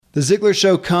The Ziglar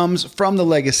Show comes from the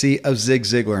legacy of Zig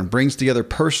Ziglar and brings together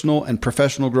personal and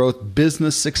professional growth,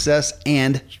 business success,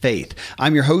 and faith.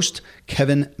 I'm your host,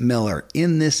 Kevin Miller.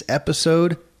 In this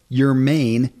episode, your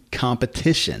main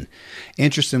competition.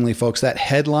 Interestingly, folks, that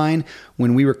headline,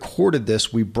 when we recorded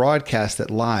this, we broadcast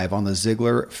it live on the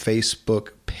Ziglar Facebook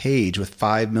page with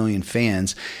 5 million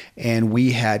fans, and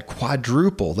we had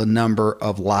quadruple the number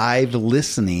of live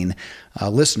listening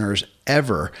listeners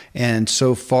ever. And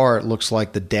so far, it looks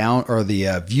like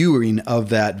the viewing of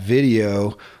that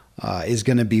video is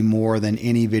going to be more than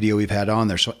any video we've had on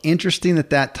there. So interesting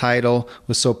that title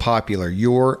was so popular,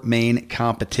 Your Main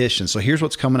Competition. So here's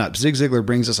what's coming up. Zig Ziglar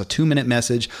brings us a 2-minute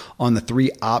message on the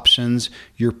 3 options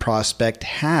your prospect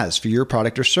has for your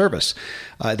product or service.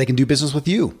 They can do business with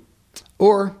you,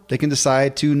 or they can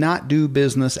decide to not do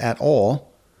business at all.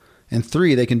 And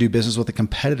 3, they can do business with a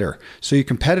competitor. So your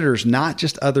competitor is not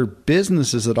just other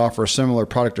businesses that offer a similar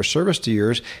product or service to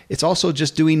yours. It's also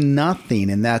just doing nothing.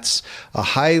 And that's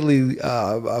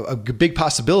a big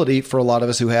possibility for a lot of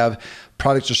us who have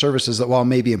products or services that, while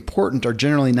maybe important, are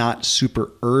generally not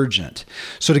super urgent.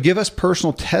 So to give us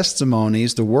personal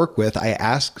testimonies to work with, I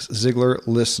ask Ziglar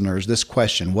listeners this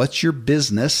question: what's your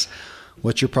business?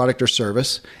 What's your product or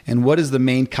service? And what is the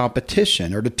main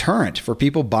competition or deterrent for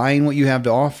people buying what you have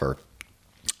to offer?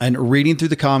 And reading through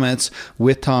the comments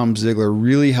with Tom Ziglar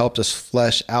really helped us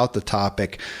flesh out the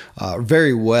topic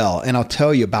very well. And I'll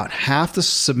tell you, about half the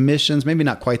submissions, maybe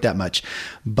not quite that much,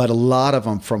 but a lot of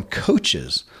them from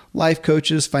coaches, life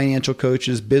coaches, financial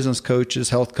coaches, business coaches,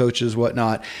 health coaches,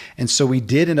 whatnot. And so we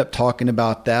did end up talking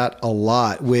about that a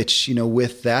lot, which,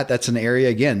 with that's an area,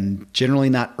 again, generally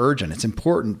not urgent. It's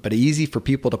important, but easy for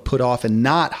people to put off and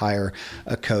not hire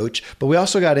a coach. But we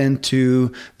also got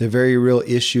into the very real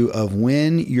issue of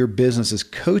when your business is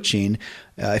coaching.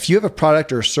 If you have a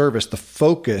product or a service, the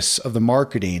focus of the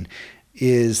marketing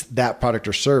is that product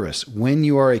or service. When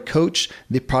you are a coach,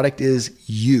 the product is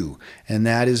you. And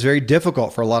that is very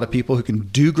difficult for a lot of people who can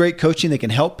do great coaching. They can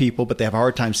help people, but they have a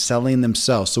hard time selling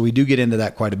themselves. So we do get into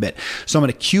that quite a bit. So I'm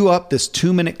going to cue up this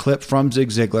 2-minute clip from Zig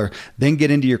Ziglar, then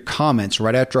get into your comments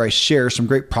right after I share some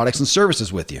great products and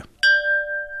services with you.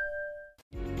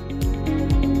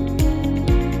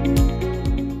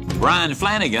 Brian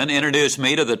Flanagan introduced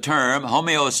me to the term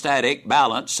homeostatic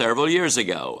balance several years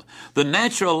ago. The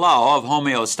natural law of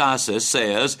homeostasis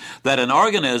says that an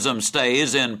organism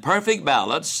stays in perfect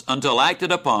balance until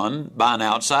acted upon by an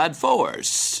outside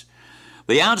force.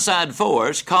 The outside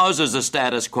force causes the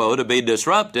status quo to be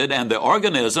disrupted and the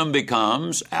organism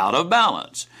becomes out of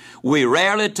balance. We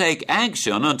rarely take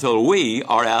action until we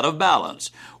are out of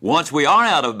balance. Once we are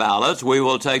out of balance, we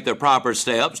will take the proper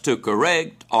steps to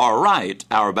correct or right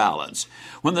our balance.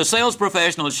 When the sales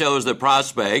professional shows the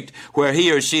prospect where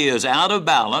he or she is out of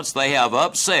balance, they have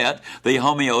upset the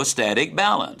homeostatic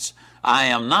balance. I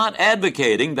am not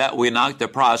advocating that we knock the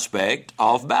prospect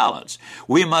off balance.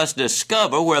 We must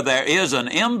discover where there is an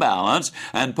imbalance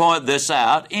and point this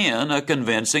out in a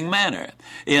convincing manner.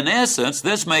 In essence,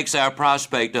 this makes our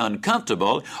prospect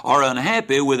uncomfortable or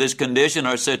unhappy with his condition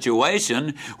or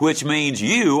situation, which means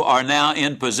you are now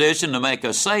in position to make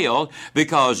a sale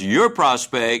because your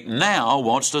prospect now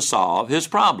wants to solve his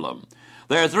problem.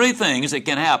 There are 3 things that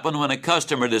can happen when a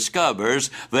customer discovers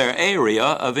their area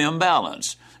of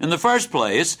imbalance. In the first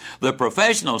place, the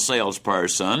professional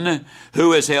salesperson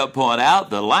who has helped point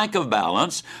out the lack of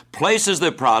balance places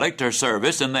the product or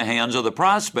service in the hands of the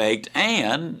prospect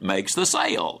and makes the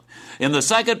sale. In the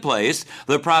second place,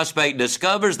 the prospect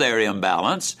discovers their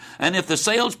imbalance, and if the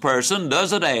salesperson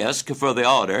doesn't ask for the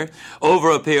order, over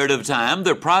a period of time,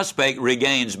 the prospect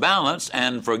regains balance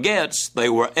and forgets they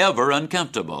were ever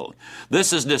uncomfortable.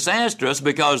 This is disastrous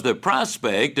because the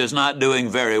prospect is not doing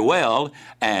very well,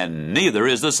 and neither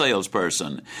is the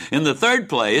salesperson. In the third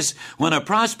place, when a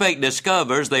prospect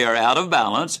discovers they are out of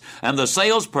balance and the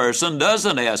salesperson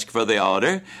doesn't ask for the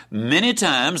order, many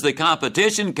times the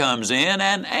competition comes in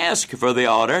and asks for the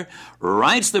order,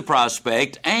 writes the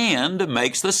prospect, and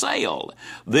makes the sale.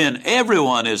 Then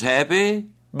everyone is happy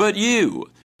but you.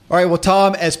 All right. Well,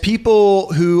 Tom, as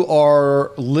people who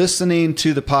are listening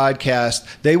to the podcast,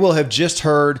 they will have just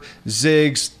heard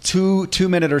Zig's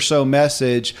two-minute or so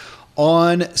message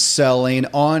on selling,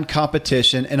 on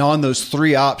competition, and on those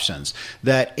 3 options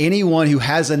that anyone who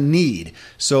has a need.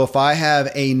 So if I have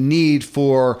a need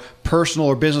for personal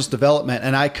or business development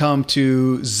and I come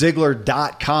to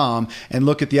Ziglar.com and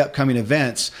look at the upcoming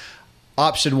events,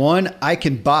 option 1, I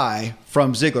can buy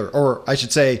from Ziglar, or I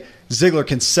should say Ziglar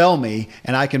can sell me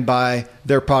and I can buy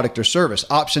their product or service.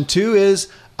 Option 2 is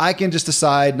I can just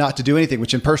decide not to do anything,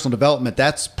 which in personal development,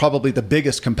 that's probably the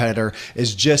biggest competitor,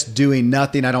 is just doing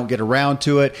nothing. I don't get around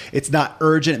to it. It's not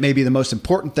urgent. It may be the most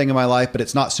important thing in my life, but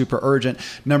it's not super urgent.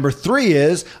 Number 3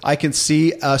 is I can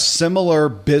see a similar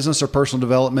business or personal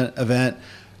development event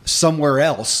somewhere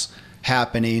else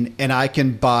happening, and I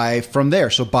can buy from there.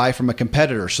 So buy from a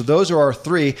competitor. So those are our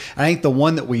 3. And I think the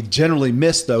one that we generally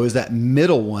miss, though, is that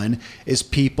middle one, is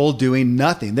people doing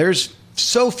nothing. There's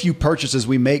so few purchases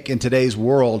we make in today's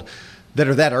world that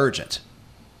are that urgent.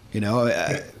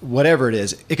 Whatever it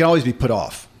is, it can always be put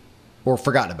off or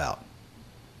forgotten about.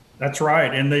 That's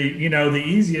right. And the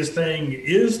easiest thing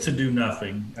is to do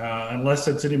nothing unless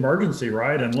it's an emergency,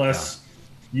 right? Unless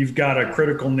you've got a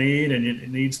critical need and it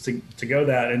needs to go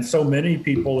that. And so many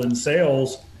people in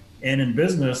sales and in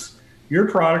business, your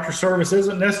product or service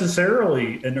isn't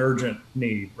necessarily an urgent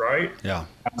need, right? Yeah.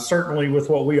 Certainly with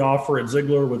what we offer at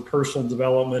Ziglar with personal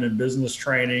development and business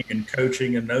training and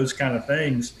coaching and those kind of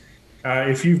things,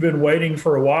 if you've been waiting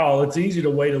for a while, it's easy to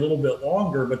wait a little bit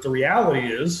longer. But the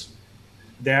reality is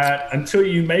that until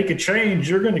you make a change,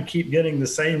 you're going to keep getting the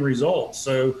same results.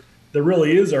 So there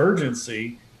really is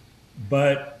urgency.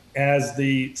 But as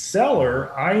the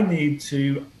seller, I need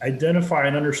to identify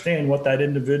and understand what that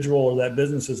individual or that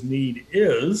business's need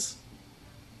is.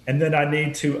 And then I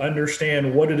need to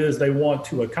understand what it is they want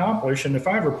to accomplish. And if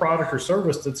I have a product or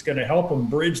service that's going to help them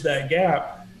bridge that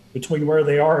gap between where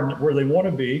they are and where they want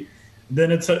to be,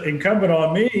 then it's incumbent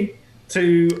on me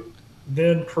to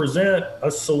then present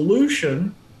a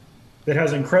solution that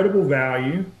has incredible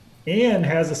value and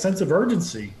has a sense of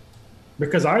urgency.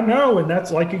 Because I know, and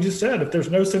that's like you just said, if there's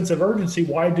no sense of urgency,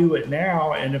 why do it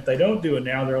now? And if they don't do it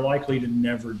now, they're likely to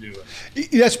never do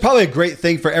it. That's probably a great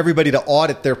thing for everybody to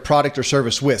audit their product or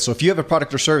service with. So if you have a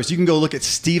product or service, you can go look at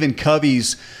Stephen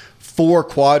Covey's 4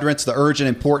 quadrants, the urgent,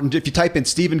 important. If you type in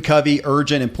Stephen Covey,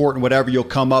 urgent, important, whatever, you'll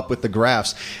come up with the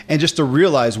graphs. And just to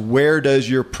realize, where does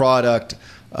your product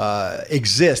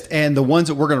exist? And the ones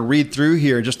that we're going to read through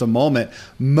here in just a moment,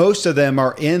 most of them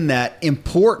are in that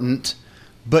important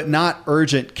but not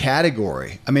urgent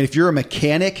category. I mean, if you're a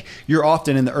mechanic, you're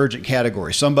often in the urgent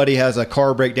category. Somebody has a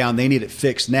car breakdown, they need it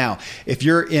fixed now. If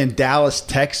you're in Dallas,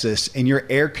 Texas, and your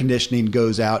air conditioning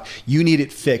goes out, you need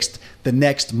it fixed the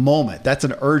next moment. That's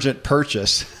an urgent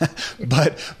purchase.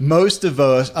 But most of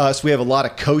us, we have a lot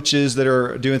of coaches that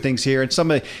are doing things here, and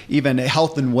some of even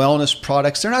health and wellness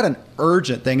products, they're not an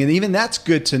urgent thing. And even that's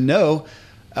good to know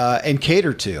and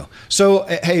cater to. So,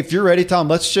 hey, if you're ready, Tom,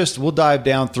 we'll dive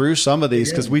down through some of these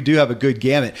because we do have a good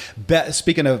gamut.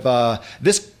 Speaking of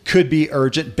this, could be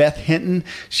urgent. Beth Hinton,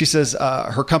 she says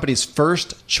her company's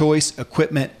First Choice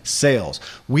Equipment Sales.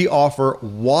 We offer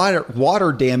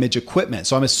water damage equipment.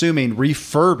 So I'm assuming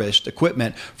refurbished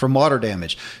equipment from water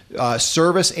damage.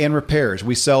 Service and repairs.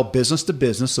 We sell business to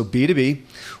business, so B2B.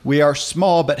 We are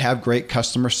small but have great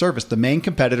customer service. The main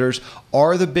competitors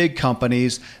are the big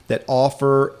companies that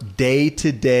offer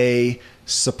day-to-day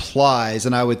supplies.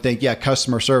 And I would think,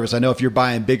 customer service. I know if you're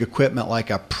buying big equipment like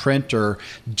a printer,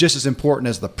 just as important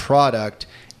as the product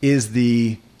is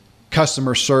the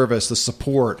customer service, the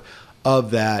support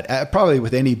of that, probably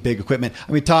with any big equipment.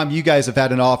 I mean, Tom, you guys have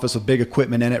had an office with big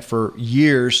equipment in it for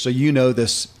years, so you know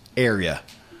this area.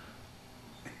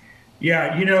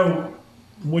 Yeah,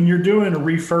 when you're doing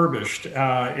refurbished,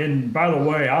 and by the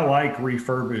way, I like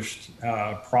refurbished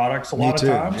products a lot of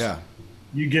times. Yeah.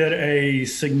 You get a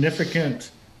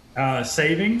significant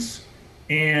savings,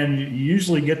 and you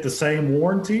usually get the same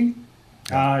warranty.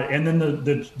 And then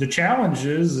the challenge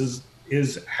is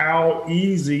how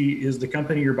easy is the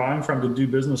company you're buying from to do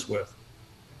business with?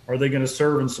 Are they going to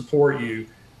serve and support you?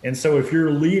 And so if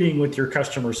you're leading with your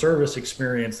customer service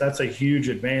experience, that's a huge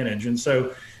advantage. And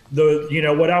so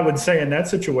what I would say in that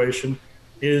situation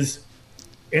is,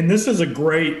 and this is a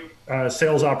great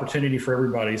sales opportunity for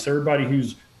everybody. So everybody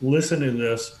who's listening to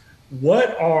this,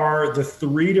 what are the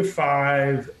 3 to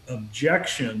 5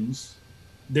 objections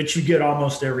that you get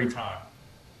almost every time?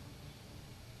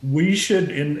 We should,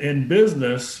 in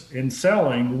business, in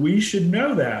selling, we should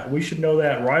know that. We should know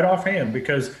that right offhand,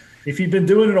 because if you've been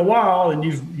doing it a while and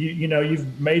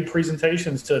you've made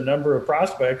presentations to a number of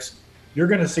prospects, you're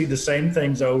going to see the same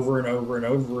things over and over and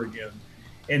over again.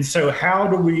 And so how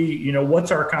do we,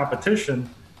 what's our competition?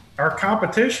 Our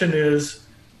competition is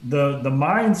the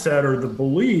mindset or the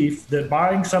belief that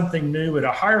buying something new at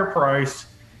a higher price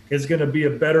is going to be a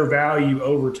better value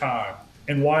over time.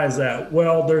 And why is that?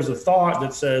 Well, there's a thought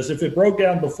that says if it broke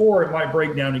down before, it might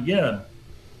break down again,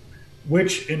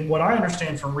 which in what I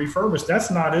understand from refurbished, that's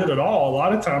not it at all. A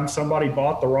lot of times somebody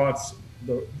bought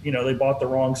they bought the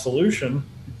wrong solution.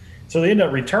 So they end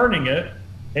up returning it.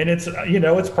 And it's,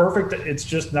 it's perfect. It's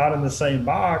just not in the same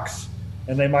box,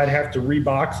 and they might have to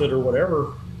rebox it or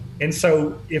whatever. And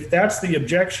so if that's the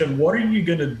objection, what are you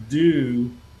going to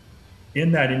do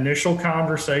in that initial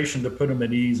conversation to put them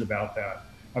at ease about that?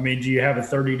 I mean, do you have a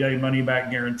 30-day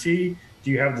money-back guarantee?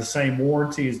 Do you have the same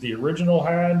warranty as the original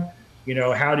had?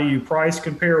 How do you price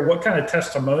compare? What kind of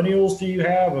testimonials do you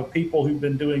have of people who've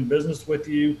been doing business with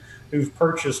you, who've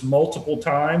purchased multiple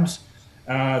times?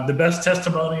 The best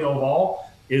testimonial of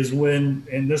all is when,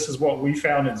 and this is what we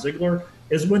found at Ziglar,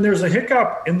 is when there's a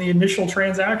hiccup in the initial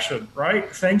transaction, right?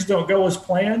 Things don't go as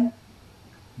planned,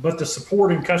 but the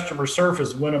support and customer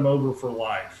service win them over for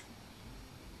life.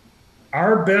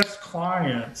 Our best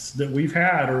clients that we've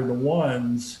had are the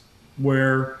ones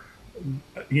where,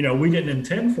 we didn't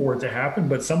intend for it to happen,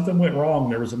 but something went wrong.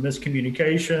 There was a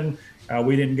miscommunication.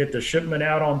 We didn't get the shipment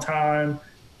out on time.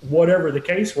 Whatever the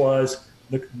case was,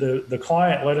 the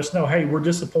client let us know, hey, we're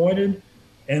disappointed.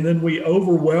 And then we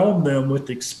overwhelmed them with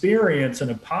experience in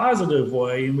a positive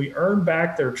way, and we earned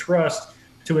back their trust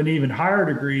to an even higher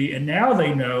degree. And now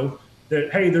they know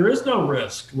that, hey, there is no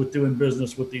risk with doing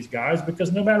business with these guys,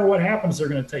 because no matter what happens, they're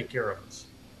going to take care of us.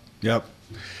 Yep.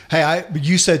 Hey,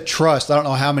 you said trust. I don't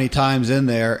know how many times in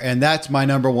there, and that's my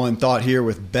number one thought here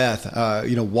with Beth.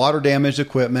 Water damaged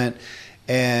equipment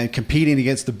and competing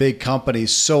against the big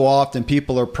companies. So often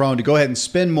people are prone to go ahead and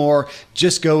spend more,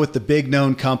 just go with the big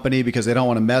known company because they don't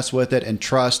want to mess with it, and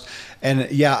trust. And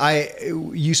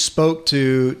you spoke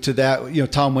to that,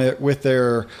 Tom,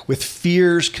 with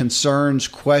fears, concerns,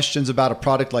 questions about a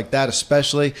product like that,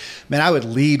 especially, man, I would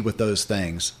lead with those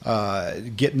things.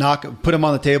 Put them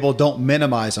on the table, don't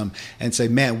minimize them, and say,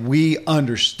 man, we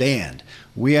understand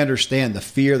the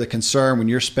fear, the concern when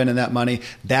you're spending that money.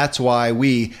 That's why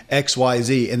we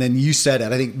XYZ. And then you said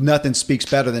it. I think nothing speaks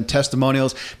better than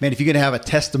testimonials. Man, if you're going to have a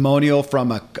testimonial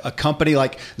from a company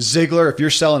like Ziglar, if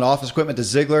you're selling office equipment to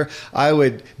Ziglar, I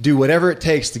would do whatever it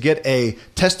takes to get a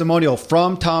testimonial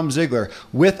from Tom Ziglar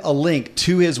with a link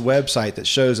to his website that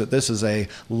shows that this is a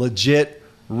legit,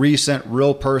 recent,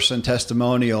 real person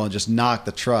testimonial, and just knock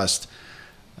the trust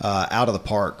out of the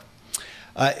park.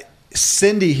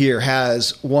 Cindy here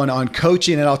has one on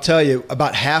coaching, and I'll tell you,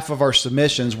 about half of our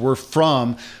submissions were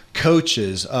from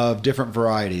coaches of different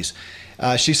varieties.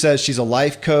 She says she's a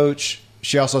life coach.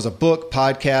 She also has a book,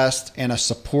 podcast, and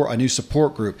a new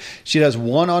support group. She does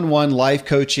one-on-one life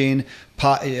coaching. She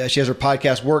has her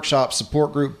podcast, workshop,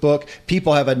 support group, book.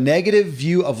 People have a negative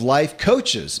view of life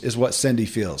coaches, is what Cindy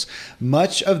feels.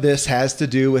 Much of this has to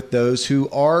do with those who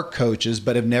are coaches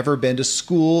but have never been to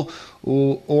school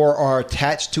or are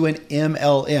attached to an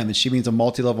MLM, and she means a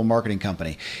multi-level marketing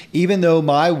company. Even though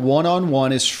my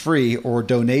one-on-one is free or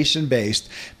donation-based,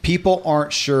 people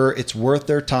aren't sure it's worth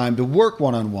their time to work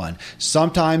one-on-one.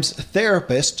 Sometimes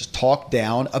therapists talk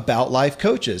down about life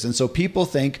coaches, and so people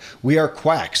think we are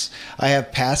quacks. I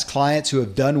have past clients who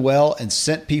have done well and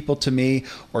sent people to me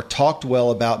or talked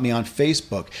well about me on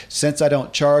Facebook. Since I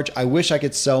don't charge, I wish I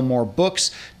could sell more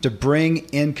books to bring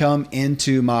income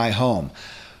into my home.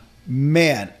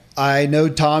 Man, I know,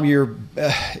 Tom, you're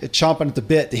chomping at the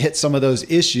bit to hit some of those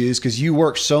issues because you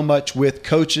work so much with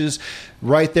coaches.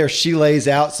 Right there, she lays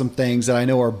out some things that I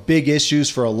know are big issues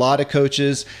for a lot of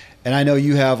coaches, and I know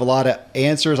you have a lot of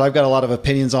answers. I've got a lot of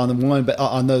opinions on them, but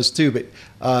on those too. But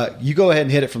you go ahead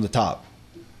and hit it from the top.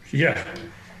 Yeah,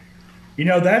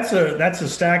 that's a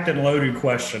stacked and loaded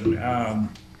question.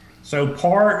 So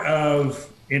part of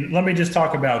let me just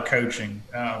talk about coaching.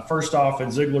 First off, at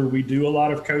Ziglar, we do a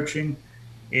lot of coaching,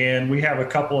 and we have a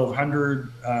couple of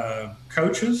hundred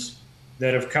coaches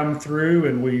that have come through,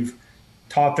 and we've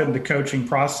taught them the coaching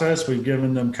process. We've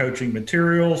given them coaching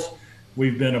materials.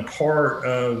 We've been a part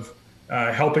of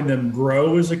helping them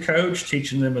grow as a coach,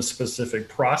 teaching them a specific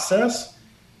process.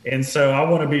 And so I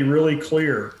want to be really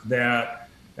clear that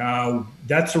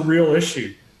that's a real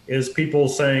issue, is people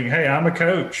saying, hey, I'm a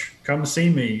coach, come see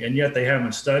me. And yet they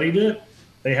haven't studied it.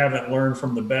 They haven't learned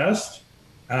from the best.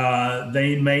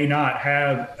 They may not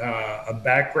have a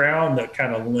background that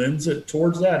kind of lends it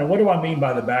towards that. And what do I mean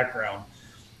by the background?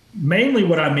 Mainly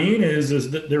what I mean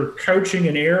is that they're coaching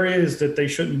in areas that they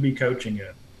shouldn't be coaching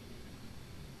in.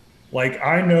 Like,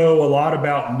 I know a lot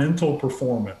about mental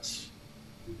performance.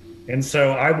 And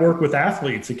so I work with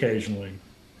athletes occasionally.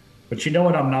 But you know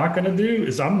what I'm not going to do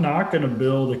is I'm not going to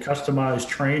build a customized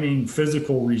training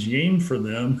physical regime for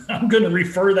them. I'm going to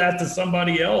refer that to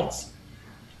somebody else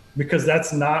because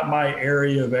that's not my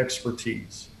area of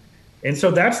expertise. And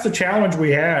so that's the challenge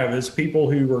we have, is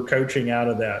people who are coaching out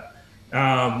of that.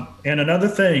 And another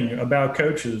thing about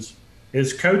coaches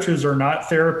is coaches are not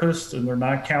therapists, and they're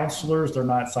not counselors, they're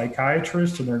not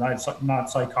psychiatrists, and they're not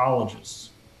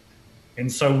psychologists.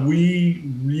 And so we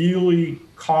really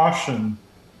caution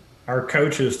our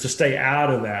coaches to stay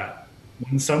out of that.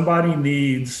 When somebody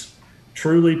needs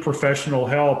truly professional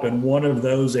help in one of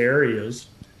those areas,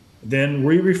 then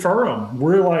we refer them.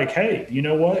 We're like, hey, you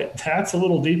know what? That's a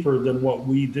little deeper than what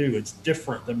we do. It's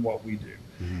different than what we do.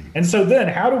 Mm-hmm. And so then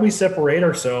how do we separate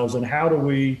ourselves and how do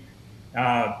we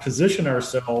position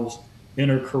ourselves in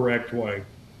a correct way?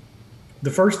 The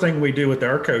first thing we do with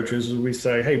our coaches is we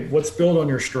say, hey, let's build on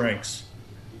your strengths.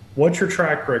 What's your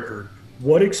track record?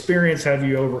 What experience have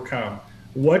you overcome?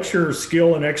 What's your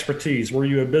skill and expertise? Were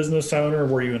you a business owner?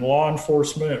 Were you in law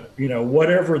enforcement?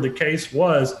 Whatever the case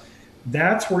was,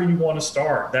 that's where you want to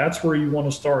start. That's where you want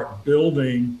to start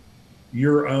building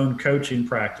your own coaching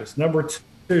practice. Number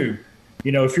two,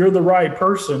 if you're the right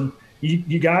person,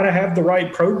 you got to have the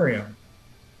right program.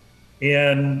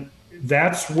 And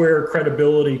that's where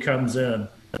credibility comes in.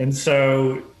 And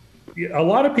so a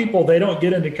lot of people, they don't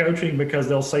get into coaching because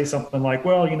they'll say something like,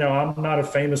 well, I'm not a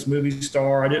famous movie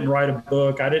star. I didn't write a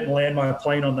book. I didn't land my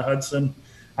plane on the Hudson.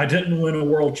 I didn't win a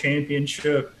world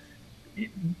championship.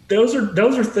 Those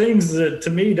are things that to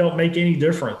me don't make any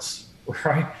difference,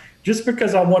 right? Just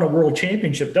because I won a world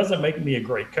championship doesn't make me a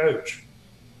great coach.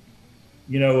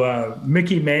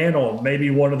 Mickey Mantle, maybe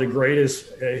one of the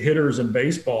greatest hitters in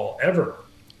baseball ever.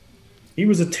 He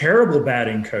was a terrible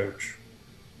batting coach.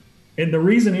 And the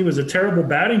reason he was a terrible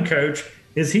batting coach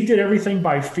is he did everything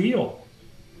by feel.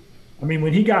 I mean,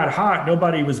 when he got hot,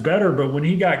 nobody was better. But when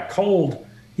he got cold,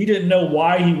 he didn't know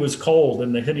why he was cold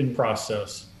in the hitting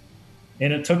process.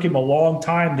 And it took him a long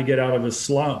time to get out of his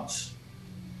slumps.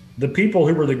 The people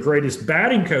who were the greatest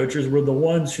batting coaches were the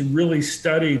ones who really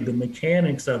studied the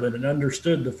mechanics of it and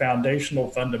understood the foundational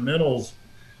fundamentals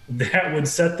that would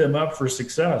set them up for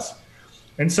success.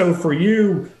 And so for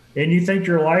you, and you think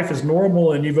your life is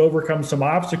normal and you've overcome some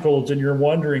obstacles and you're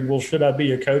wondering, well, should I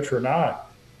be a coach or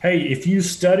not? Hey, if you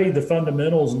study the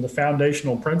fundamentals and the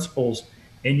foundational principles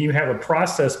and you have a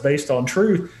process based on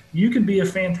truth, you can be a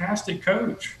fantastic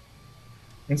coach.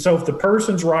 And so if the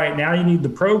person's right, now you need the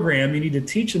program, you need to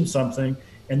teach them something,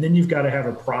 and then you've got to have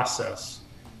a process.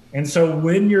 And so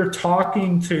when you're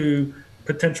talking to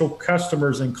potential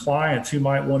customers and clients who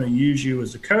might want to use you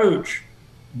as a coach,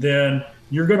 then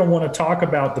you're going to want to talk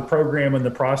about the program and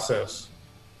the process.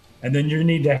 And then you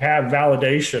need to have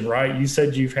validation, right? You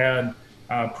said you've had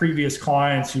previous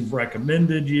clients who've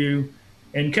recommended you.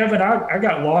 And Kevin, I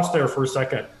got lost there for a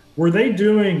second. Were they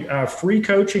doing free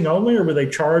coaching only, or were they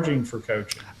charging for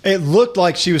coaching? It looked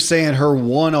like she was saying her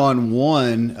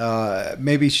one-on-one,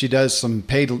 maybe she does some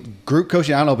paid group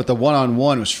coaching. I don't know, but the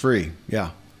one-on-one was free. Yeah.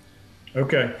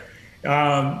 Okay.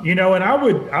 And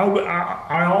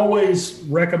I always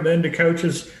recommend to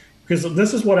coaches, because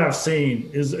this is what I've seen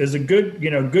is a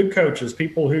good coaches,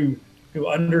 people who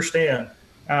understand,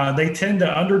 they tend to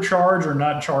undercharge or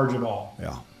not charge at all.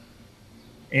 Yeah.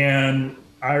 And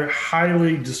I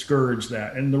highly discourage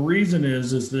that. And the reason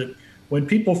is that when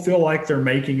people feel like they're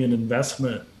making an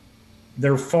investment,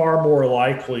 they're far more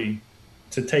likely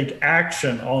to take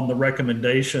action on the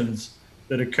recommendations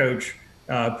that a coach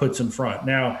puts in front.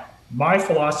 Now, my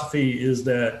philosophy is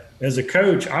that as a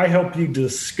coach, I help you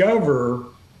discover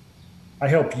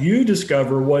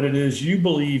what it is you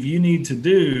believe you need to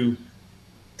do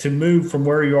to move from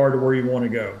where you are to where you want to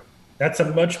go. That's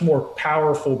a much more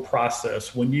powerful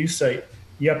process when you say,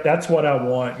 yep, that's what I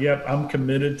want. Yep, I'm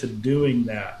committed to doing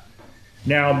that.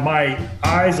 Now, my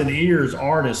eyes and ears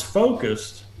aren't as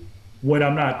focused when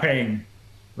I'm not paying,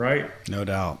 right? No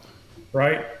doubt.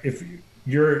 Right? If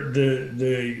you're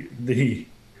the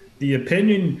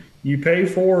opinion you pay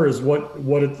for is what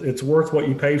it's worth, what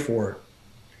you pay for it.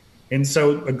 And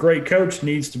so a great coach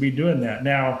needs to be doing that.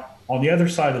 Now, on the other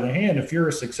side of the hand, if you're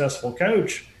a successful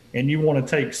coach and you want to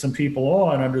take some people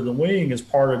on under the wing as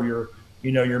part of your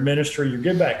ministry, your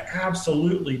give back,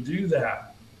 absolutely do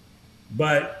that.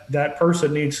 But that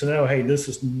person needs to know, hey, this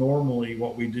is normally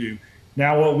what we do.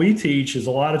 Now, what we teach is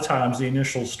a lot of times the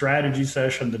initial strategy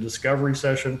session, the discovery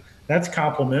session, that's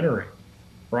complimentary,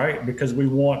 right? Because we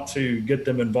want to get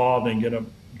them involved and get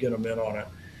them in on it.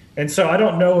 And so I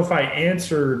don't know if I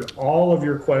answered all of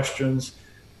your questions,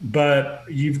 but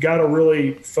you've got to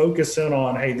really focus in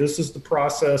on, hey, this is the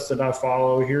process that I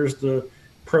follow. Here's the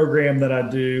program that I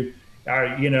do.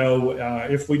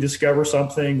 If we discover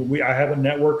something, I have a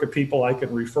network of people I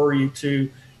can refer you to.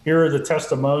 Here are the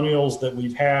testimonials that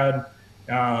we've had.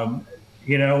 And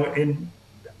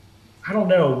I don't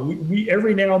know, we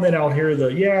every now and then I'll hear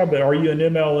but are you an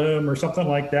MLM or something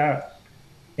like that?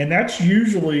 And that's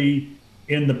usually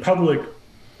in the public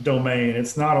domain.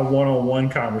 It's not a one-on-one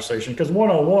conversation, because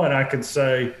one-on-one I could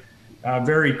say,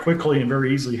 very quickly and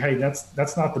very easily, hey,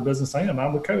 that's not the business I am.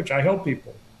 I'm a coach. I help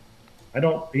people. I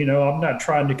don't, I'm not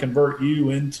trying to convert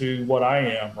you into what I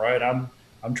am, right?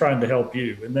 I'm trying to help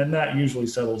you. And then that usually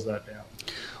settles that down.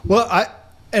 Well, I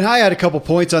had a couple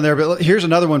points on there, but here's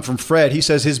another one from Fred. He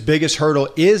says his biggest hurdle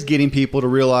is getting people to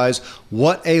realize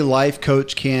what a life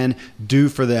coach can do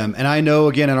for them. And I know,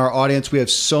 again, in our audience, we have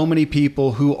so many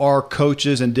people who are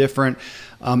coaches in different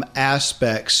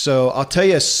aspects. So I'll tell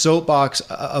you a soapbox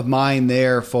of mine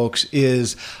there, folks,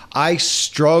 is I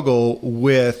struggle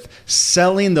with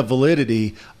selling the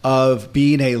validity of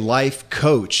being a life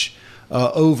coach.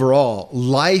 Overall,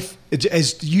 life,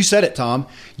 as you said it, Tom,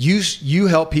 you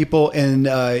help people in,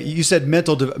 you said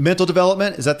mental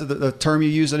development. Is that the term you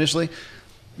used initially?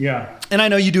 Yeah. And I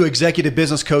know you do executive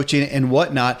business coaching and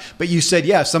whatnot, but you said,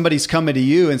 yeah, if somebody's coming to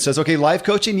you and says, okay, life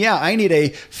coaching, yeah, I need a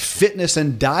fitness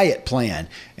and diet plan.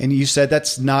 And you said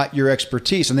that's not your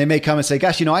expertise. And they may come and say,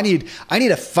 gosh, I need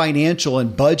a financial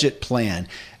and budget plan.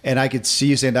 And I could see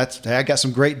you saying, I got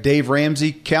some great Dave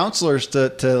Ramsey counselors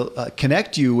to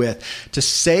connect you with. To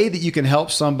say that you can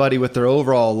help somebody with their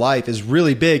overall life is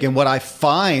really big. And what I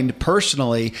find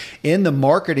personally in the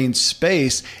marketing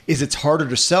space is it's harder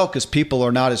to sell because people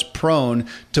are not as prone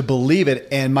to believe it.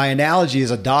 And my analogy is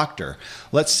a doctor.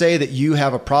 Let's say that you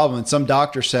have a problem and some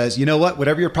doctor says, you know what,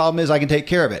 whatever your problem is, I can take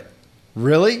care of it.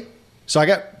 Really? So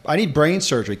I need brain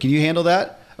surgery. Can you handle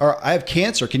that? Or I have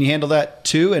cancer. Can you handle that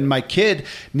too? And my kid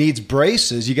needs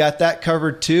braces. You got that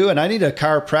covered too. And I need a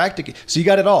chiropractic. So you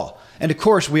got it all. And of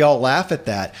course, we all laugh at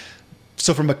that.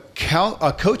 So from a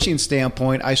coaching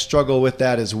standpoint, I struggle with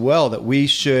that as well, that we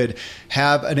should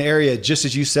have an area, just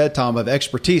as you said, Tom, of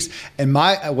expertise. And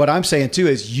what I'm saying too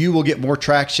is you will get more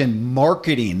traction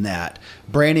marketing that,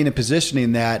 branding and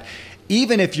positioning that,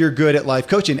 even if you're good at life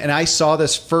coaching. And I saw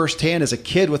this firsthand as a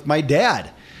kid with my dad.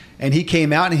 And he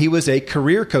came out and he was a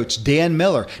career coach, Dan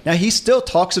Miller. Now, he still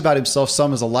talks about himself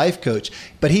some as a life coach,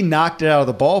 but he knocked it out of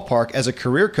the ballpark as a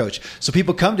career coach. So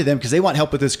people come to them because they want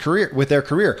help with their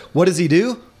career. What does he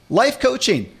do? Life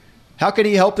coaching. How can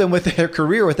he help them with their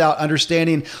career without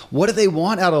understanding what do they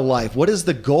want out of life? What is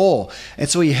the goal? And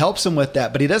so he helps them with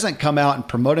that, but he doesn't come out and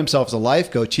promote himself as a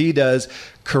life coach. He does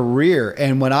career.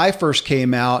 And when I first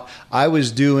came out, I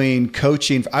was doing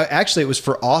coaching. Actually, it was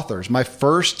for authors. My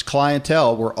first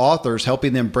clientele were authors,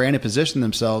 helping them brand and position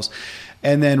themselves.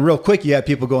 And then real quick, you have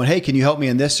people going, hey, can you help me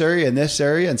in this area, in this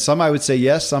area? And some I would say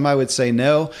yes, some I would say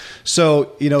no. So,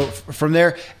 from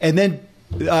there, and then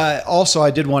also, I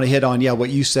did want to hit on, what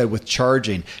you said with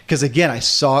charging. Because again, I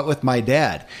saw it with my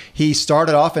dad. He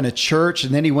started off in a church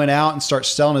and then he went out and started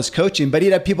selling his coaching. But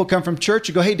he'd have people come from church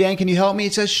and go, hey, Dan, can you help me?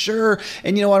 He says, sure.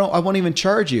 And I won't even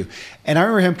charge you. And I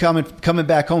remember him coming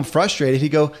back home frustrated.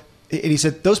 He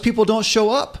said, those people don't show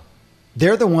up.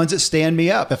 They're the ones that stand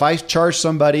me up. If I charge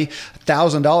somebody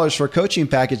 $1,000 for a coaching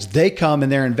package, they come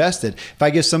and they're invested. If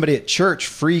I give somebody at church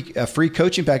a free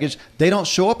coaching package, they don't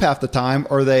show up half the time,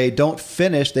 or they don't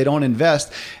finish, they don't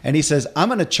invest. And he says, I'm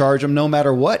going to charge them no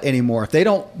matter what anymore. If I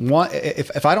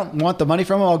don't want the money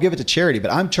from them, I'll give it to charity.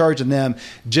 But I'm charging them,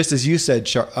 just as you said,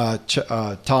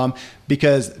 Tom,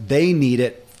 because they need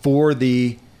it for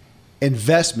the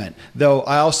investment. Though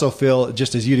I also feel,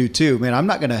 just as you do too, man, I'm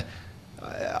not going to.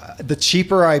 The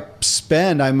cheaper I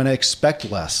spend, I'm going to expect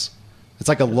less. It's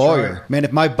like a lawyer. Right. Man,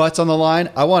 if my butt's on the line,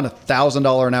 I want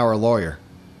 $1,000 an hour lawyer.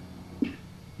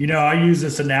 I use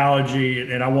this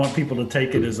analogy, and I want people to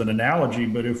take it as an analogy,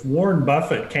 but if Warren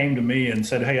Buffett came to me and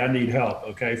said, hey, I need help,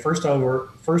 okay, first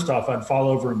off, I'd fall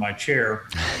over in my chair.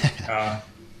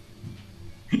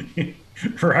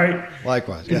 Right?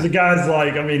 Likewise. Because the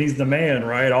guy's he's the man,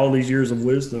 right? All these years of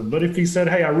wisdom. But if he said,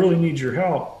 hey, I really need your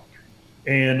help,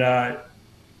 and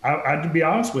I'd to be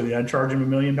honest with you, I'd charge him $1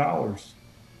 million.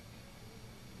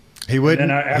 He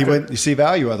wouldn't. He wouldn't see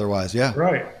value otherwise. Yeah.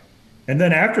 Right. And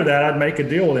then after that, I'd make a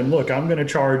deal with him. Look, I'm going to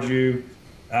charge you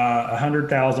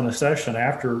 $100,000 a session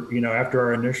after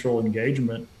our initial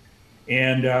engagement,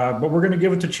 and but we're going to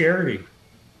give it to charity.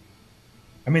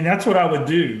 I mean, that's what I would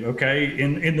do. Okay.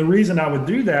 And the reason I would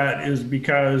do that is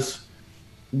because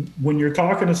when you're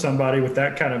talking to somebody with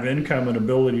that kind of income and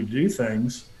ability to do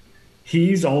things,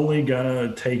 he's only going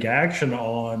to take action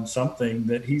on something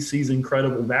that he sees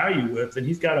incredible value with, and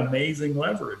he's got amazing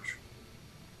leverage.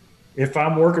 If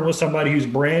I'm working with somebody who's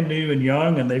brand new and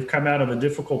young and they've come out of a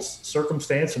difficult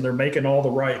circumstance and they're making all the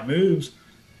right moves,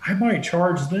 I might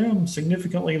charge them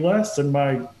significantly less than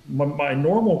my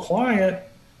normal client,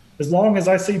 as long as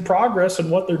I see progress in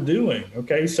what they're doing.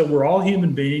 Okay. So we're all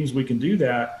human beings. We can do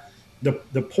that.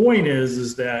 The point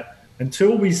is that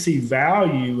until we see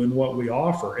value in what we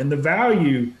offer, and the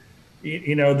value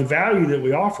that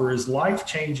we offer is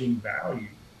life-changing value.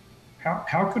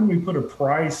 how can we put a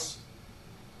price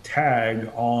tag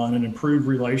on an improved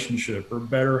relationship or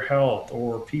better health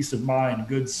or peace of mind,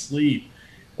 good sleep,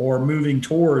 or moving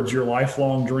towards your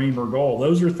lifelong dream or goal?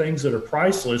 Those are things that are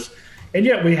priceless, and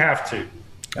yet we have to,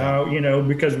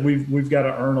 because we've got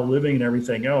to earn a living and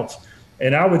everything else.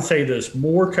 And I would say this: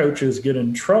 more coaches get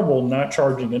in trouble not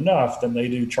charging enough than they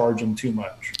do charging too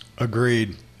much.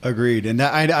 Agreed. And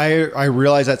I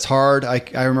realize that's hard. I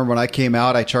remember when I came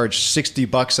out, I charged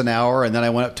 $60 an hour, and then I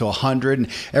went up to $100. And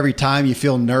every time you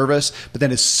feel nervous, but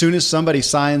then as soon as somebody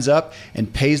signs up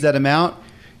and pays that amount,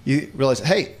 you realize,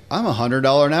 hey, I'm a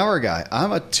 $100 an hour guy.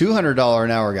 I'm a $200 an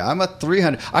hour guy. I'm a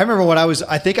 $300. I remember when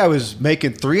I think I was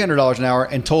making $300 an hour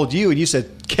and told you, and you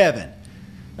said, Kevin,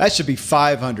 that should be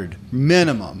 $500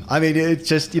 minimum. I mean, it's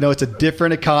just, it's a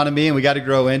different economy, and we got to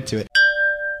grow into it.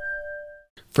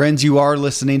 Friends, you are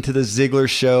listening to The Ziglar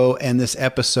Show and this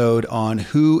episode on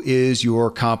who is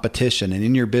your competition. And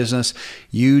in your business,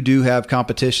 you do have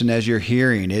competition, as you're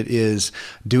hearing. It is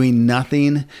doing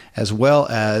nothing as well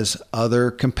as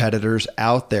other competitors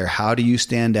out there. How do you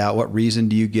stand out? What reason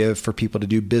do you give for people to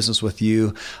do business with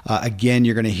you? Again,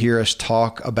 you're going to hear us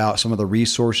talk about some of the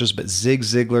resources, but Zig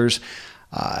Ziglar's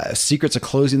Secrets of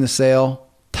Closing the Sale,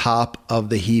 top of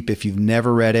the heap. If you've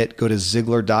never read it, go to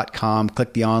Ziglar.com,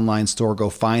 click the online store, go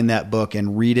find that book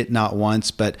and read it not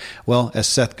once, but, well, as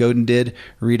Seth Godin did,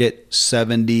 read it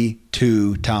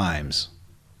 72 times.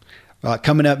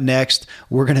 Coming up next,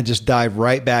 we're going to just dive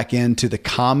right back into the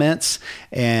comments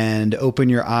and open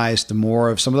your eyes to more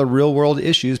of some of the real world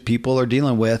issues people are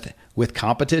dealing with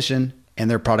competition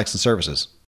and their products and services.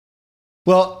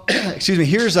 Well, excuse me,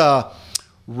 here's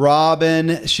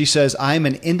Robin. She says, I'm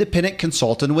an independent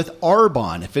consultant with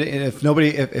Arbonne.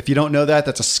 If you don't know that,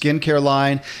 that's a skincare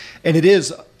line, and it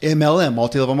is MLM,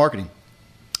 multi-level marketing.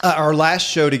 Our last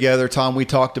show together, Tom, we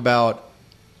talked about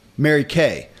Mary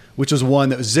Kay, which was one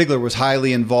that Ziglar was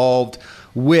highly involved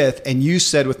with. And you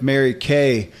said with Mary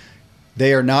Kay,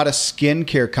 they are not a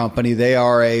skincare company. They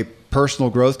are a personal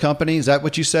growth company. Is that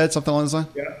what you said? Something along those lines?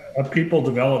 Yeah, a people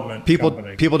development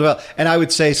company. People develop. And I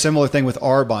would say similar thing with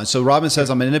Arbonne. So Robin says,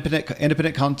 I'm an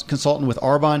independent consultant with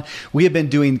Arbonne. We have been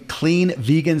doing clean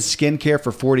vegan skincare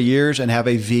for 40 years and have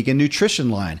a vegan nutrition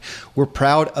line. We're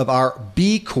proud of our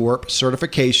B Corp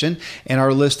certification and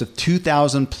our list of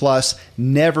 2,000 plus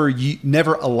never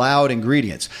allowed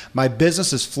ingredients. My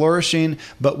business is flourishing,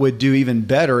 but would do even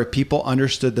better if people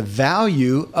understood the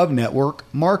value of network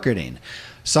marketing.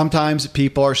 Sometimes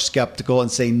people are skeptical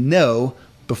and say no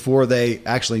before they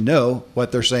actually know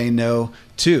what they're saying no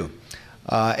to.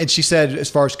 And she said, as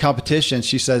far as competition,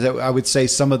 she says that I would say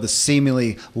some of the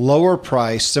seemingly lower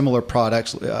price, similar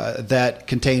products that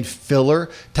contain filler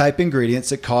type ingredients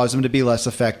that cause them to be less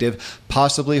effective,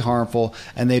 possibly harmful,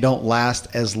 and they don't last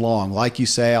as long. Like you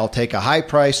say, I'll take a high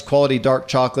price quality dark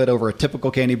chocolate over a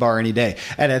typical candy bar any day.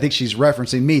 And I think she's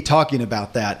referencing me talking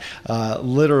about that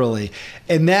literally.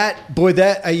 And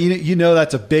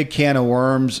that's a big can of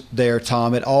worms there,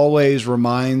 Tom. It always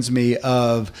reminds me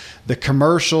of the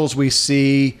commercials we see.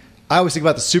 I always think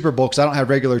about the Super Bowl because I don't have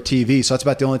regular TV, so that's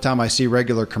about the only time I see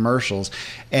regular commercials.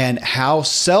 And how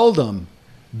seldom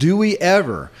do we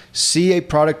ever see a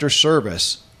product or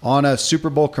service on a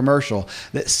Super Bowl commercial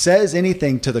that says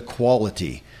anything to the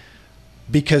quality,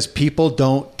 because people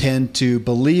don't tend to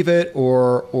believe it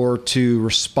or to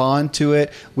respond to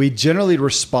it. We generally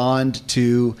respond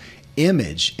to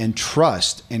image and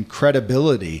trust and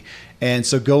credibility. And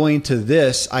so going to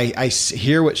this, I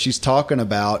hear what she's talking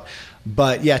about.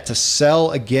 But yeah, to sell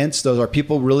against those, are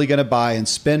people really going to buy and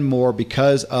spend more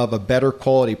because of a better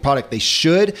quality product? They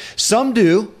should. Some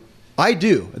do. I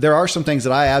do. There are some things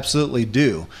that I absolutely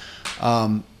do.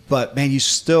 But man, you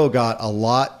still got a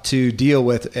lot to deal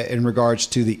with in regards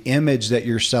to the image that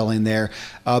you're selling there.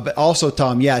 But also,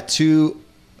 Tom,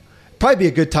 probably be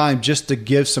a good time just to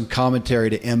give some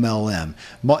commentary to MLM.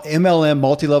 MLM,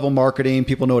 multi-level marketing.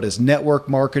 People know it as network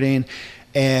marketing.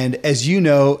 And as you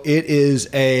know, it's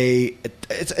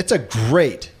a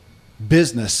great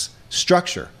business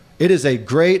structure. It is a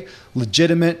great,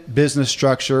 legitimate business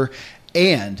structure,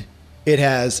 and it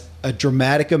has a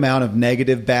dramatic amount of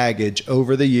negative baggage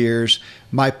over the years.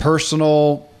 My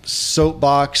personal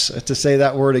soapbox, to say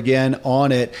that word again,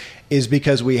 on it is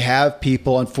because we have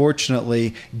people,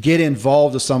 unfortunately, get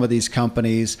involved with some of these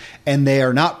companies, and they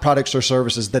are not products or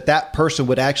services that person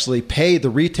would actually pay the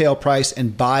retail price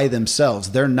and buy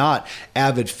themselves. They're not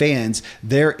avid fans.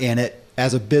 They're in it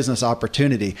as a business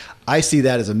opportunity. I see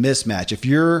that as a mismatch. If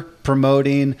you're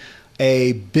promoting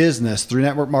a business through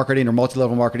network marketing or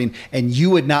multi-level marketing, and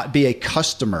you would not be a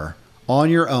customer on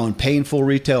your own paying full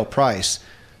retail price,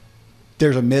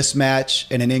 there's a mismatch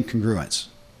and an incongruence.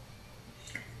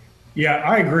 Yeah,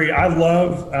 I agree. I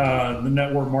love the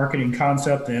network marketing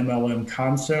concept, the MLM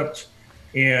concept.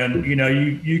 And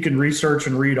you can research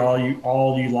and read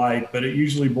all you like, but it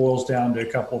usually boils down to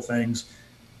a couple of things.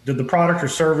 Did the product or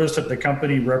service that the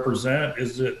company represent,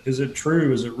 is it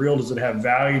true? Is it real? Does it have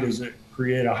value? Does it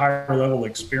create a higher level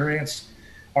experience?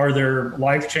 Are there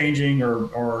life-changing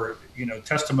or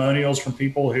testimonials from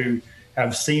people who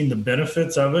have seen the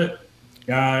benefits of it?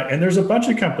 And there's a bunch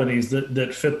of companies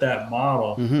that fit that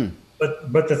model. Mm-hmm.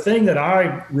 But the thing that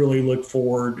I really look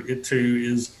forward to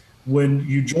is when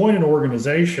you join an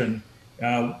organization,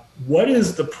 what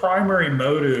is the primary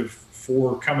motive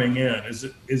for coming in? Is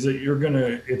it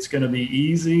it's gonna be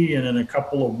easy, and in a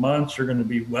couple of months you're gonna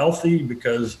be wealthy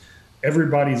because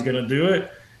everybody's gonna do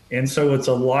it, and so it's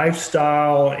a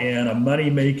lifestyle and a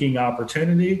money-making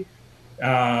opportunity,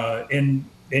 and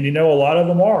a lot of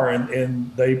them are,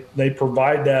 and they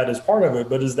provide that as part of it.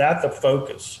 But is that the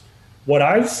focus? What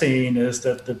I've seen is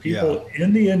that the people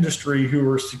in the industry who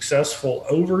are successful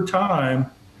over time,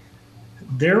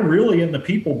 they're really in the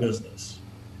people business.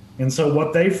 And so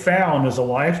what they found is a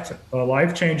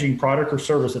life-changing product or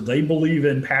service that they believe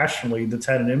in passionately, that's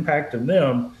had an impact on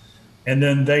them. And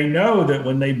then they know that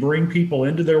when they bring people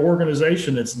into their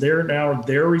organization, it's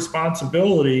their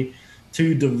responsibility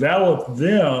to develop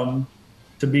them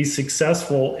to be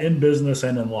successful in business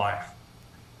and in life.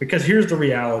 Because here's the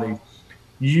reality.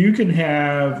 You can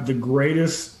have the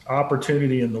greatest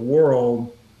opportunity in the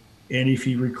world, and if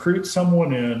you recruit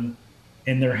someone in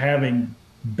and they're having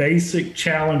basic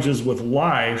challenges with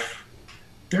life,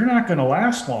 they're not going to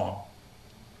last long,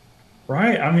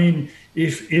 right? I mean,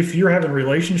 if you're having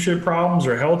relationship problems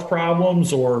or health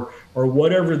problems or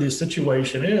whatever the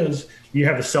situation is, you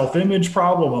have a self-image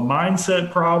problem, a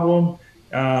mindset problem,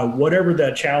 whatever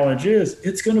that challenge is,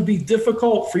 it's going to be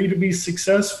difficult for you to be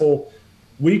successful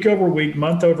week over week,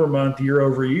 month over month, year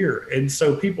over year. And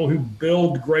so people who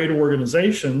build great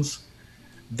organizations,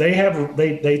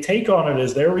 they take on it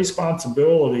as their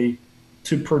responsibility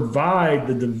to provide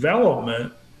the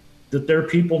development that their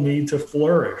people need to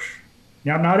flourish.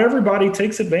 Now, not everybody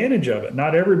takes advantage of it.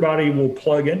 Not everybody will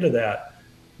plug into that.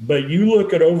 But you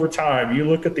look at over time, you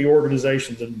look at the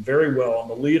organizations that done very well and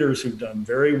the leaders who've done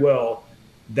very well,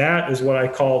 that is what I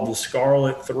call the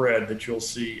scarlet thread that you'll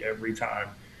see every time.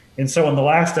 And so in the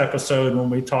last episode, when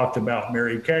we talked about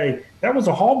Mary Kay, that was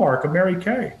a hallmark of Mary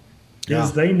Kay,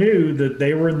 is they knew that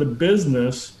they were in the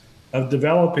business of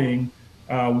developing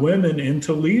women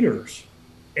into leaders.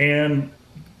 And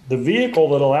the vehicle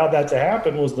that allowed that to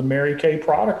happen was the Mary Kay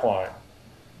product line.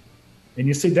 And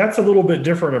you see, that's a little bit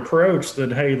different approach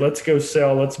than, hey, let's go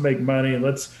sell, let's make money, and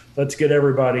let's get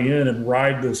everybody in and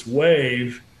ride this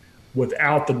wave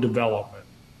without the development.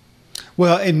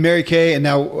 Well, in Mary Kay, and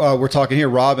now we're talking here,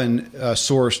 Robin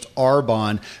sourced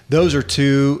Arbonne. Those are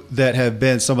two that have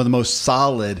been some of the most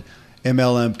solid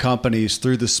MLM companies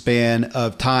through the span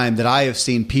of time that I have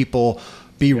seen people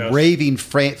be raving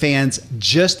fans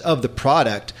just of the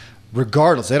product,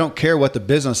 regardless. They don't care what the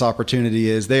business opportunity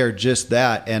is. They are just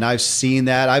that. And I've seen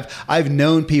that. I've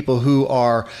known people who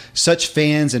are such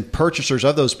fans and purchasers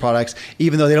of those products,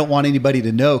 even though they don't want anybody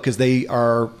to know because they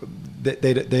aren't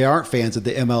fans of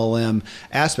the MLM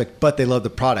aspect, but they love the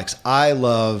products. I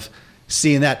love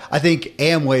seeing that. I think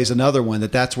Amway is another one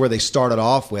that's where they started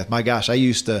off with. My gosh,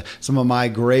 some of my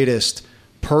greatest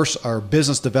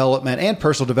business development and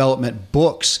personal development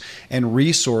books and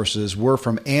resources were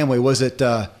from Amway. Was it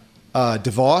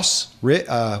DeVos?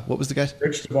 What was the guy?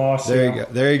 Rich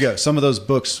DeVos. There you go. Some of those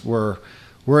books were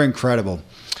incredible.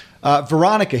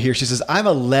 Veronica here, she says, I'm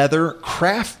a leather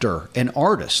crafter and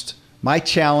artist. My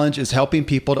challenge is helping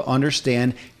people to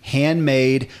understand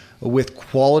handmade with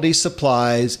quality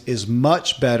supplies is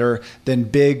much better than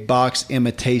big box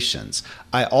imitations.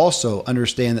 I also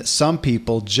understand that some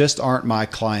people just aren't my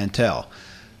clientele.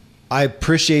 I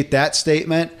appreciate that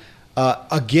statement.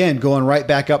 Again, going right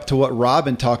back up to what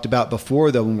Robin talked about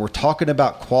before, though, when we're talking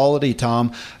about quality,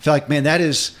 Tom, I feel like, man, that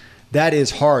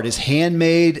is hard. Is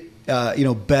handmade,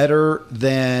 better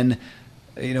than,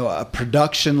 a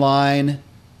production line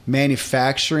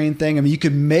manufacturing thing? I mean, you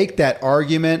could make that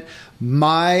argument.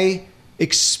 My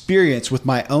experience with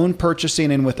my own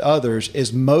purchasing and with others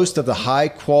is most of the high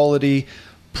quality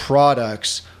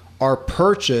products are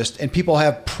purchased, and people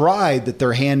have pride that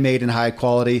they're handmade and high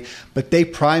quality, but they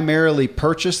primarily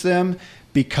purchase them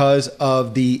because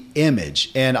of the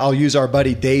image. And I'll use our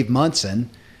buddy Dave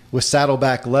Munson with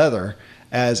Saddleback Leather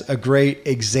as a great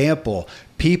example.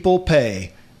 People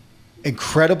pay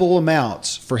incredible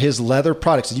amounts for his leather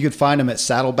products. And you can find him at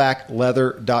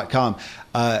saddlebackleather.com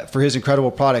for his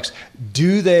incredible products.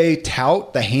 Do they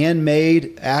tout the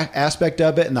handmade aspect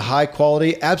of it and the high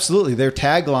quality? Absolutely. Their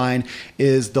tagline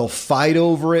is they'll fight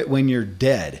over it when you're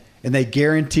dead. And they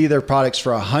guarantee their products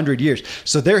for 100 years.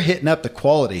 So they're hitting up the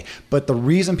quality. But the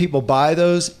reason people buy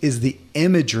those is the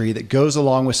imagery that goes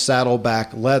along with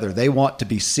saddleback leather. They want to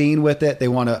be seen with it. They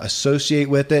want to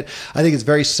associate with it. I think it's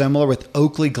very similar with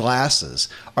Oakley glasses.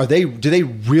 Do they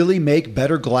really make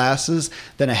better glasses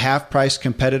than a half-price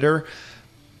competitor?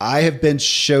 I have been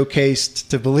showcased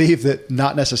to believe that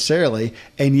not necessarily.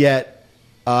 And yet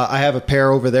I have a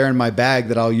pair over there in my bag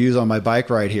that I'll use on my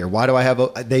bike ride here. Why do I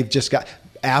have they've just got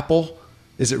Apple?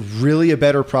 Is it really a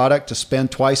better product to spend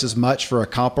twice as much for a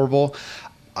comparable?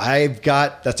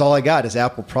 That's all I got is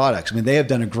Apple products. I mean, they have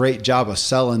done a great job of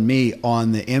selling me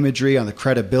on the imagery, on the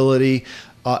credibility,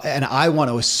 and I want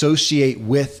to associate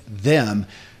with them,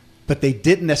 but they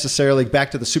didn't necessarily, back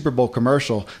to the Super Bowl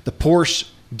commercial, the Porsche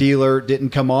dealer didn't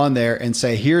come on there and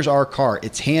say, here's our car.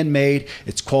 It's handmade,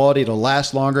 it's quality, it'll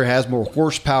last longer, has more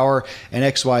horsepower, and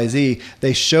XYZ.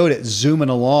 They showed it zooming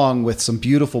along with some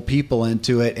beautiful people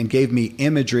into it and gave me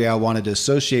imagery I wanted to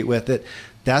associate with it.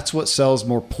 That's what sells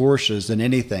more Porsches than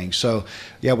anything. So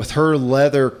yeah, with her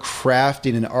leather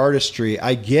crafting and artistry,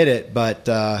 I get it. But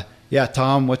yeah,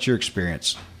 Tom, what's your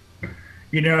experience?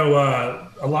 You know,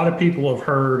 a lot of people have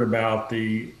heard about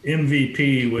the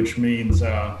MVP, which means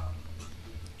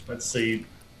let's see,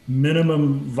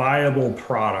 minimum viable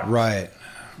product. Right.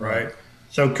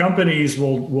 So companies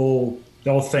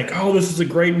they'll think, oh, this is a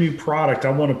great new product.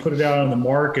 I want to put it out on the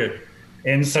market.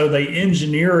 And so they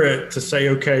engineer it to say,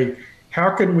 okay,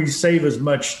 how can we save as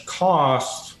much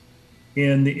cost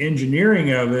in the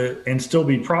engineering of it and still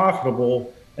be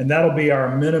profitable? And that'll be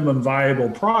our minimum viable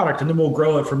product. And then we'll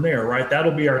grow it from there, right?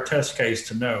 That'll be our test case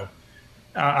to know.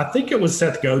 I think it was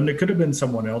Seth Godin. It could have been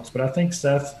someone else, but I think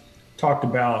Seth talked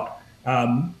about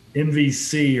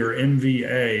MVC or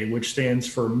MVA, which stands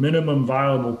for minimum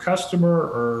viable customer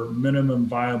or minimum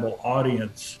viable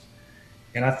audience.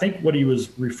 And I think what he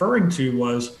was referring to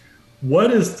was,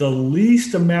 what is the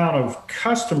least amount of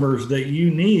customers that you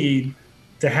need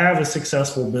to have a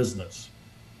successful business,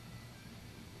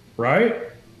 right?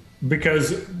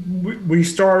 Because we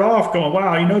start off going,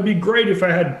 wow, it'd be great if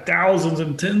I had thousands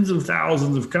and tens of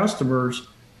thousands of customers.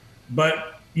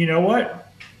 But you know what?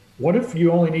 What if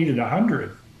you only needed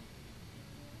 100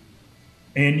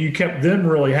 and you kept them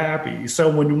really happy? So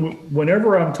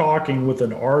whenever I'm talking with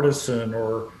an artisan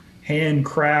or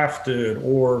handcrafted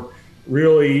or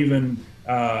really even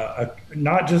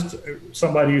not just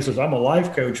somebody who says I'm a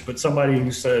life coach, but somebody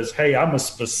who says, hey, I'm a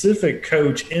specific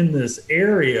coach in this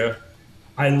area,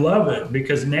 I love it,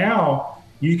 because now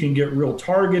you can get real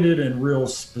targeted and real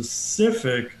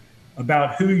specific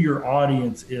about who your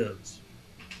audience is.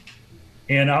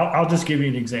 And I'll just give you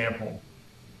an example.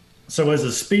 So as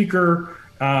a speaker,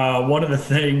 one of the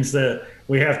things that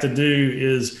we have to do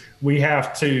is we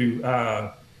have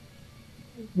to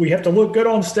look good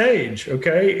on stage,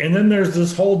 okay? And then there's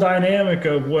this whole dynamic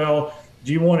of, well,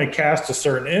 do you want to cast a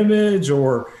certain image,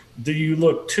 or do you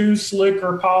look too slick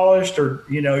or polished, or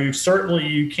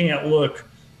you can't look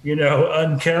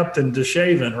unkept and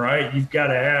dishaven, right? You've got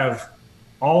to have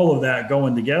all of that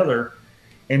going together.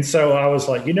 And so I was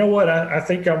like, you know what? I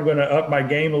think I'm going to up my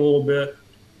game a little bit.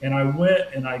 And I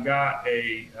went and I got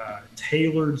a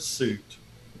tailored suit.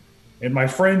 And my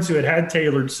friends who had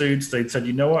tailored suits, they'd said,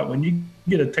 you know what? When you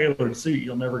get a tailored suit,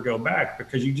 you'll never go back,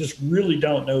 because you just really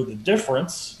don't know the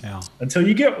difference until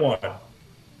you get one.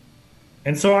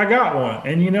 And so I got one.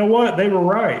 And you know what? They were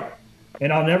right.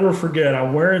 And I'll never forget,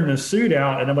 I'm wearing this suit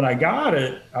out. And then when I got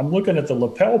it, I'm looking at the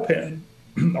lapel pin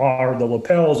or the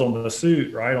lapels on the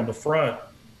suit, right, on the front.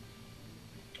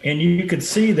 And you could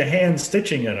see the hand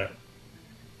stitching in it.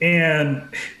 And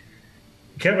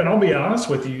Kevin, I'll be honest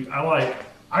with you,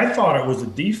 I thought it was a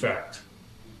defect,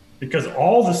 because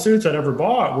all the suits I'd ever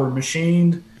bought were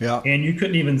machined, and you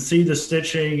couldn't even see the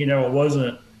stitching. It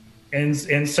wasn't,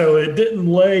 and so it didn't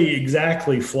lay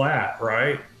exactly flat,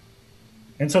 right?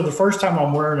 And so the first time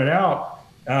I'm wearing it out,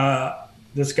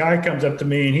 this guy comes up to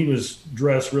me, and he was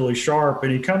dressed really sharp,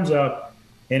 and he comes up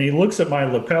and he looks at my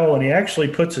lapel, and he actually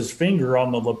puts his finger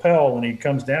on the lapel when he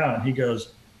comes down, and he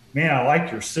goes, man, I like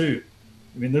your suit.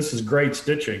 I mean, this is great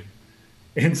stitching.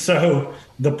 And so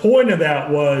the point of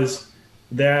that was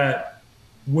that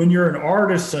when you're an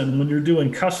artisan, when you're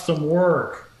doing custom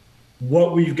work,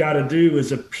 what we've got to do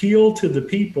is appeal to the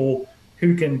people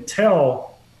who can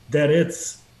tell that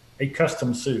it's a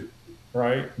custom suit,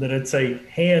 right? That it's a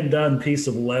hand-done piece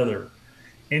of leather.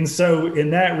 And so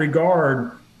in that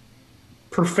regard,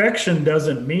 perfection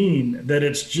doesn't mean that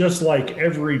it's just like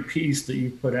every piece that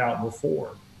you've put out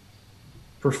before.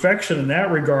 Perfection in that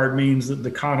regard means that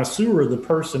the connoisseur, the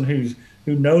person who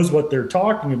knows what they're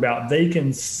talking about, they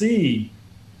can see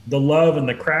the love and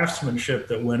the craftsmanship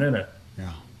that went in it.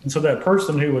 Yeah. And so that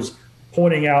person who was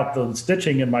pointing out the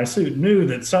stitching in my suit knew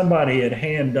that somebody had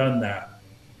hand done that.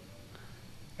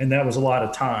 And that was a lot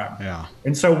of time. Yeah.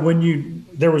 And so when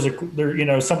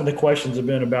some of the questions have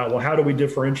been about, well, how do we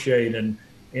differentiate and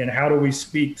how do we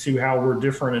speak to how we're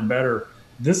different and better?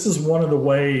 This is one of the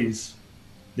ways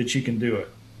that you can do it.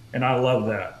 And I love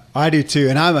that. I do too.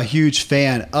 And I'm a huge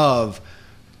fan of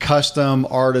custom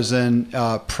artisan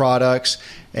products.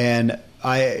 And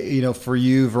for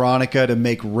you, Veronica, to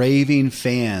make raving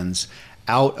fans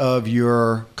out of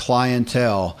your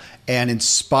clientele and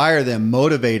inspire them,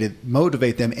 motivate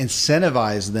them,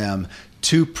 incentivize them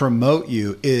to promote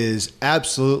you is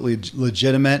absolutely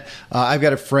legitimate. I've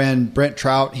got a friend, Brent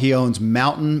Trout. He owns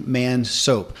Mountain Man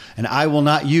Soap, and I will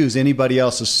not use anybody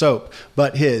else's soap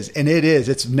but his. And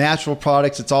it's natural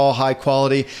products. It's all high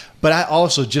quality. But I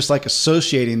also just like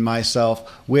associating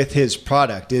myself with his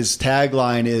product. His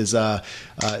tagline is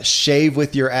shave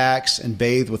with your axe and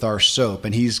bathe with our soap.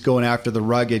 And he's going after the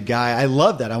rugged guy. I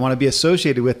love that. I want to be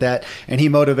associated with that. And he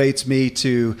motivates me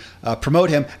to promote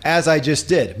him, as I just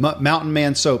did.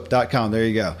 MountainManSoap.com. There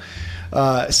you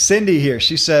go. Cindy here,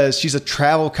 she says she's a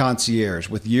travel concierge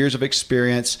with years of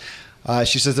experience.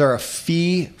 She says they're a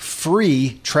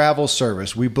fee-free travel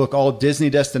service. We book all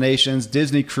Disney destinations,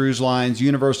 Disney Cruise Lines,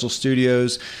 Universal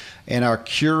Studios, and our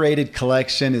curated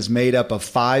collection is made up of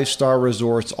 5-star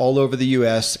resorts all over the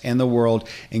U.S. and the world,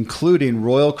 including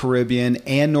Royal Caribbean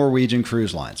and Norwegian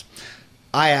Cruise Lines.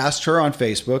 I asked her on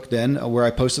Facebook then, where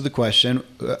I posted the question,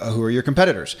 who are your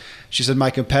competitors? She said, my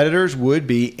competitors would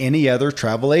be any other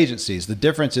travel agencies. The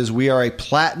difference is we are a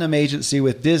platinum agency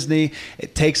with Disney.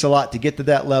 It takes a lot to get to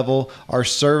that level. Our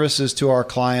services to our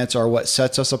clients are what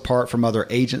sets us apart from other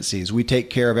agencies. We take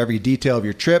care of every detail of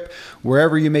your trip,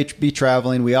 wherever you may be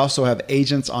traveling. We also have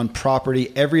agents on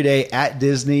property every day at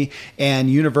Disney, and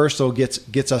Universal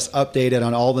gets us updated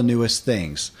on all the newest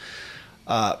things.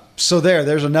 So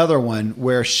there's another one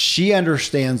where she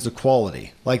understands the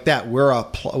quality like that.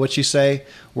 What'd she say?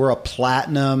 We're a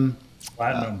platinum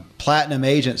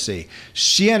agency.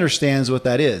 She understands what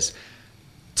that is.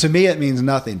 To me, it means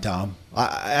nothing, Tom.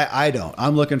 I don't.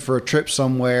 I'm looking for a trip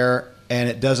somewhere and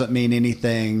it doesn't mean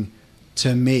anything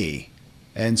to me.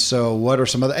 And so what are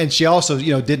some other, and she also,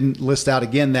 didn't list out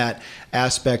again that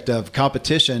aspect of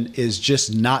competition is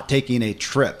just not taking a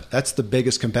trip. That's the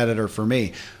biggest competitor for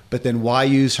me. But then why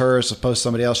use her as opposed to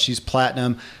somebody else? She's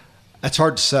platinum. That's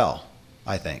hard to sell,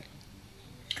 I think.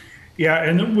 Yeah,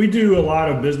 and we do a lot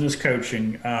of business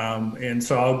coaching. And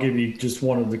so I'll give you just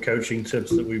one of the coaching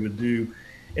tips that we would do.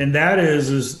 And that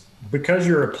is because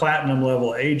you're a platinum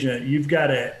level agent, you've got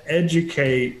to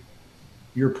educate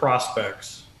your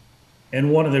prospects.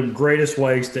 And one of the greatest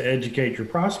ways to educate your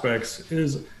prospects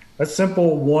is a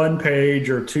simple 1-page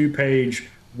or 2-page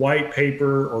white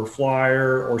paper or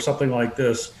flyer or something like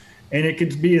this. And it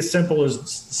could be as simple as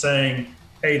saying,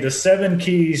 hey, the 7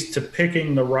 keys to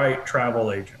picking the right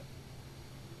travel agent,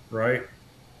 right?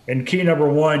 And key number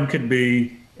 1 could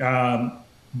be,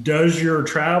 does your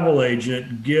travel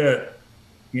agent get,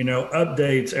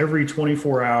 updates every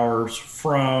 24 hours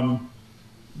from,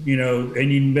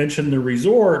 and you mentioned the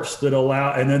resorts that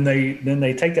allow, and then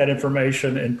they take that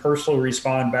information and personally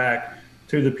respond back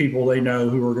to the people they know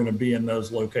who are going to be in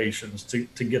those locations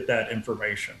to get that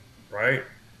information, right?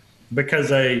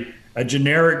 Because a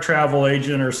generic travel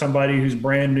agent or somebody who's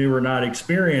brand new or not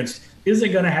experienced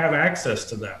isn't going to have access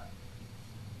to that.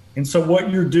 And so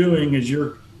what you're doing is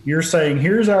you're saying,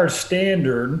 here's our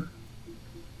standard,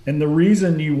 and the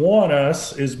reason you want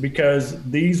us is because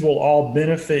these will all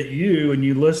benefit you, and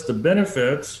you list the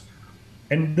benefits,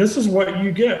 and this is what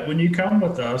you get when you come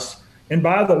with us. And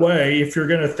by the way, if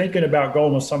you're thinking about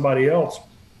going with somebody else,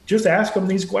 just ask them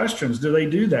these questions. Do they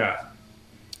do that?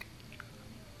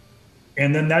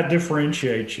 And then that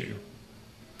differentiates you.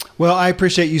 Well, I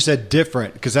appreciate you said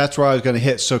different, because that's where I was going to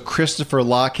hit. So Christopher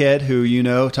Lockhead,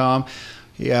 who Tom,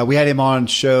 yeah, we had him on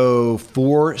show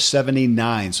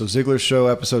 479. So Ziglar's Show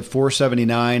episode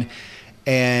 479.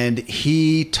 And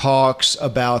he talks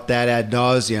about that ad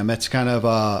nauseum. That's kind of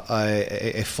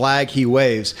a flag he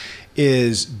waves,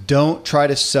 is don't try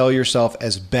to sell yourself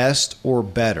as best or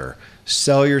better.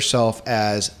 Sell yourself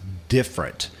as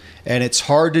different. And it's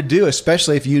hard to do,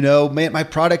 especially if my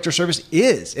product or service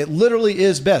it literally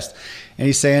is best. And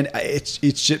he's saying it's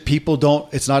just, people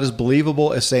don't, it's not as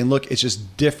believable as saying, look, it's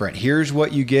just different. Here's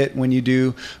what you get when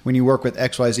you work with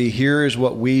XYZ. Here's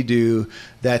what we do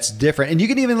that's different. And you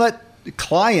can even let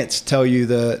clients tell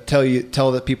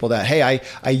the people that, hey,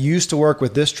 I used to work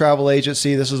with this travel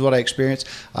agency. This is what I experienced.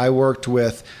 I worked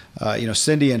with,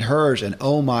 Cindy and hers, and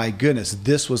oh my goodness,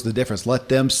 this was the difference. Let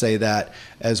them say that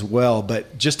as well.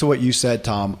 But just to what you said,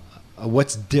 Tom,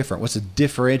 what's different? What's a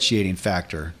differentiating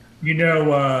factor?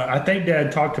 I think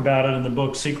Dad talked about it in the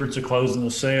book, Secrets of Closing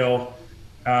the Sale.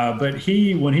 But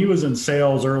when he was in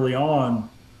sales early on,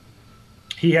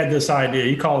 he had this idea.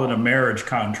 He called it a marriage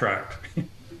contract.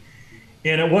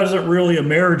 And it wasn't really a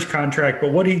marriage contract,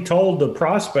 but what he told the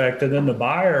prospect and then the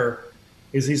buyer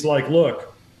is he's like,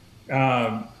 look,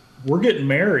 we're getting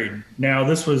married. Now,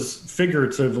 this was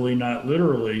figuratively, not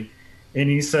literally. And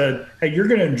he said, hey, you're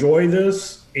going to enjoy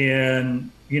this.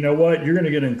 And you know what? You're going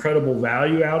to get incredible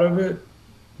value out of it.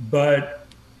 But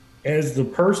as the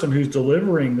person who's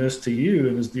delivering this to you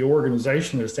and as the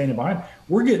organization that's standing behind,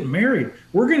 we're getting married.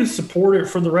 We're going to support it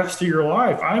for the rest of your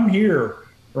life. I'm here,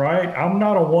 right? I'm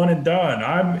not a one and done.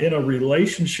 I'm in a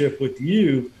relationship with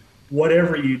you,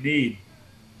 whatever you need.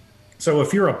 So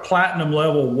if you're a platinum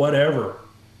level, whatever,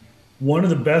 one of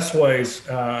the best ways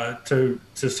to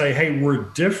say, hey, we're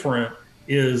different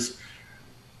is,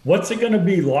 what's it going to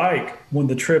be like when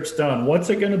the trip's done? What's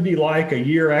it going to be like a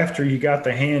year after you got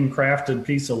the handcrafted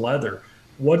piece of leather?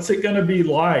 What's it going to be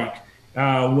like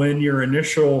when your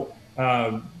initial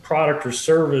product or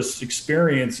service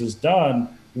experience is done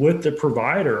with the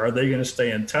provider? Are they going to stay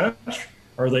in touch?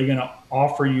 Are they going to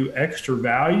offer you extra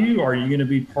value? Are you going to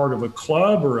be part of a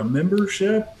club or a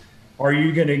membership? Are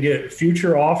you going to get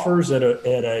future offers at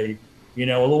a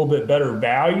little bit better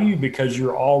value because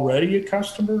you're already a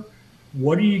customer?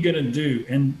 What are you going to do?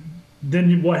 And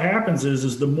then what happens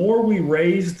is the more we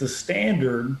raise the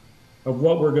standard of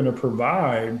what we're going to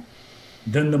provide,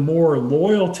 then the more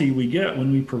loyalty we get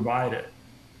when we provide it.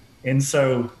 And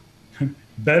so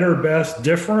better, best,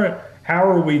 different. How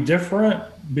are we different?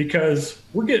 Because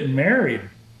we're getting married.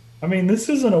 I mean, this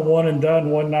isn't a one and done,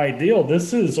 one night deal.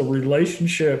 This is a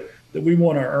relationship that we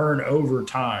want to earn over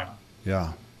time.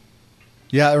 Yeah.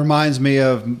 Yeah, it reminds me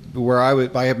of where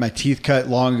I had my teeth cut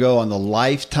long ago on the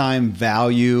lifetime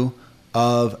value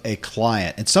of a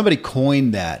client. And somebody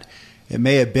coined that. It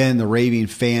may have been the Raving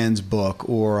Fans book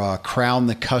or Crown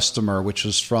the Customer, which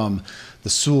was from the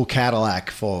Sewell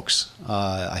Cadillac folks.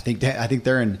 I think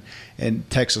they're in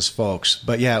Texas folks.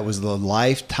 But yeah, it was the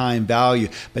lifetime value.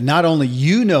 But not only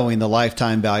you knowing the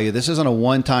lifetime value, this isn't a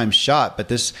one-time shot,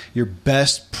 but your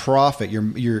best profit,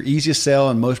 your easiest sale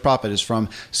and most profit is from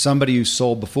somebody who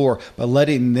sold before, but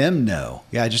letting them know.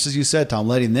 Yeah, just as you said, Tom,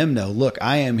 letting them know, look,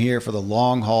 I am here for the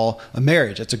long haul of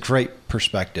marriage. That's a great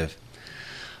perspective.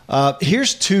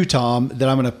 Here's two, Tom, that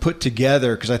I'm going to put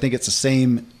together because I think it's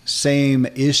the same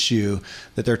issue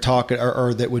that they're talking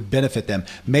or that would benefit them.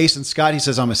 Mason Scott, he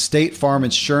says, I'm a State Farm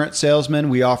insurance salesman.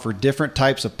 We offer different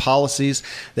types of policies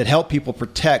that help people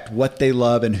protect what they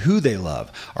love and who they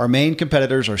love. Our main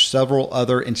competitors are several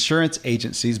other insurance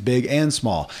agencies, big and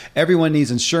small. Everyone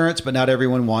needs insurance, but not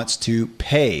everyone wants to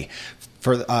pay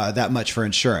for that much for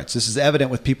insurance. This is evident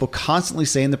with people constantly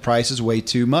saying the price is way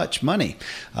too much money.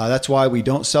 That's why we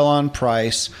don't sell on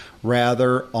price,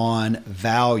 rather on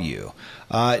value.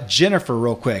 Jennifer,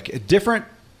 real quick, a different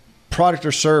product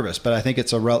or service, but I think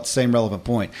it's a same relevant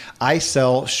point. I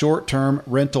sell short-term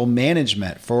rental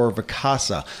management for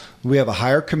Vacasa. We have a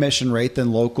higher commission rate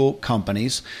than local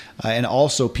companies. And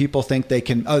also people think they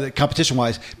can,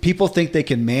 competition-wise, people think they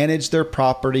can manage their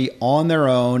property on their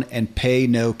own and pay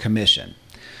no commission.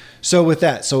 So with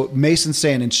that, Mason's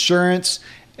saying insurance,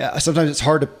 sometimes it's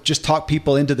hard to just talk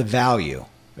people into the value.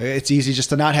 It's easy just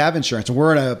to not have insurance. And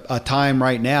we're in a time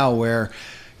right now where,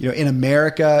 in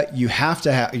America, you have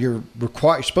to have, you're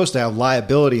supposed to have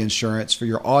liability insurance for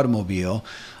your automobile.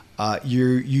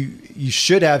 You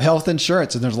should have health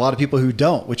insurance, and there's a lot of people who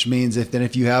don't, which means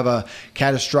if you have a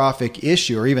catastrophic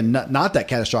issue, or even not that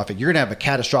catastrophic, you're going to have a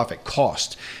catastrophic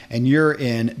cost, and you're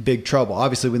in big trouble.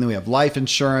 Obviously, when we have life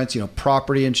insurance,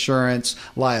 property insurance,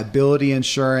 liability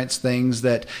insurance, things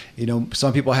that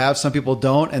some people have, some people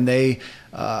don't, and they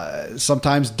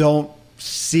sometimes don't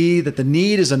see that the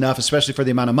need is enough, especially for the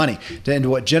amount of money.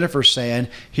 And what Jennifer's saying,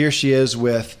 here she is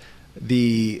with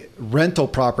the rental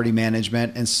property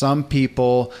management, and some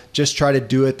people just try to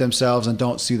do it themselves and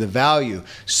don't see the value.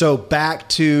 So back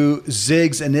to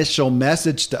Zig's initial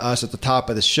message to us at the top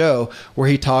of the show, where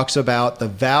he talks about the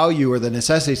value or the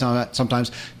necessity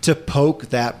sometimes to poke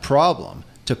that problem,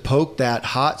 to poke that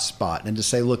hot spot, and to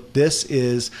say, look, this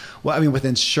is, with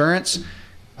insurance,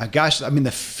 Gosh, I mean,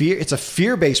 it's a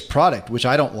fear-based product, which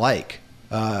I don't like.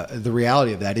 The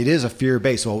reality of that, it is a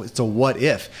fear-based. Well, it's a what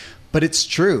if, but it's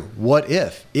true. What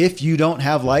if you don't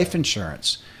have life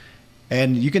insurance?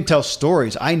 And you can tell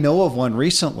stories. I know of one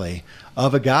recently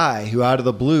of a guy who out of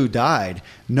the blue died,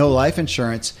 no life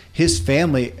insurance. His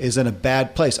family is in a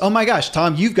bad place. Oh my gosh,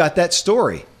 Tom, you've got that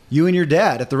story. You and your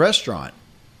dad at the restaurant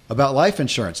about life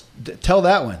insurance. Tell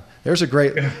that one. There's a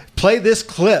great, play this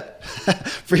clip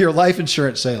for your life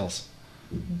insurance sales.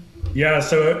 Yeah.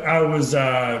 So I was,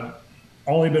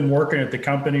 only been working at the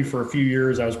company for a few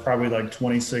years. I was probably like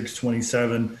 26,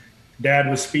 27. Dad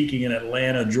was speaking in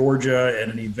Atlanta, Georgia at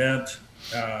an event.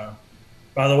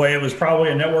 By the way, it was probably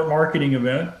a network marketing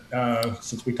event,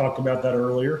 since we talked about that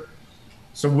earlier.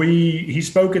 So he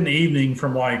spoke in the evening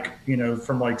from like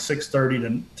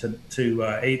 6:30 to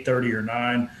 8:30 or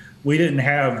 9. We didn't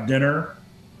have dinner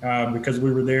because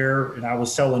we were there and I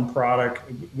was selling product.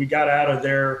 We got out of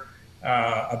there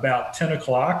about 10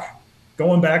 o'clock,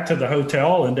 going back to the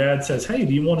hotel, and Dad says, "Hey,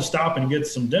 do you want to stop and get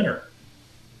some dinner?"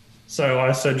 So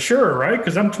I said, "Sure," right?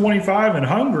 Because I'm 25 and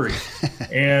hungry.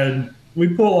 And we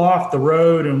pull off the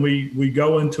road and we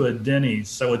go into a Denny's.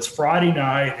 So it's Friday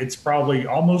night. It's probably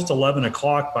almost 11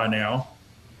 o'clock by now.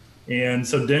 And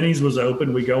so Denny's was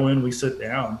open. We go in, we sit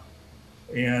down,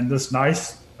 and this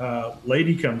nice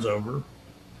lady comes over,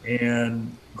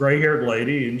 and gray-haired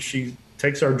lady, and she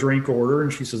takes our drink order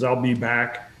and she says, "I'll be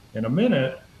back in a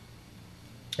minute."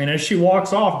 And as she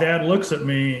walks off, Dad looks at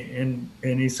me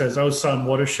and he says, "Oh, son,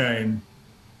 what a shame.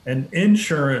 An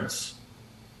insurance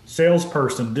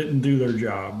salesperson didn't do their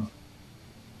job."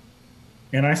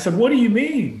 And I said, "What do you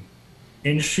mean?"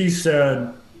 And she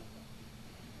said,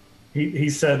 he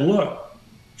said, "Look,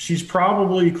 she's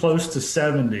probably close to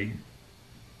 70.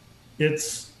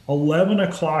 It's 11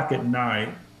 o'clock at night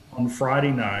on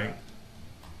Friday night.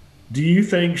 Do you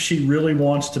think she really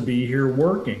wants to be here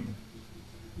working?"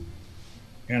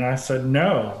 And I said,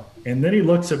 "No." And then he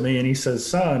looks at me and he says,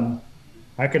 "Son,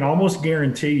 I can almost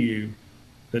guarantee you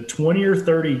that 20 or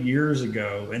 30 years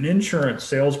ago, an insurance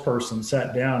salesperson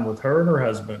sat down with her and her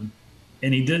husband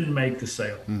and he didn't make the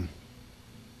sale."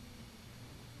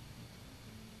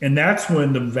 And that's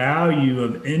when the value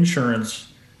of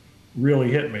insurance really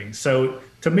hit me. So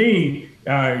to me,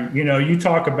 you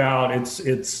talk about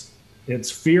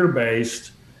it's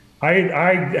fear-based.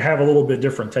 I have a little bit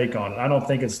different take on it. I don't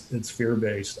think it's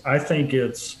fear-based. I think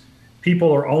it's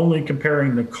people are only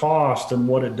comparing the cost and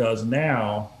what it does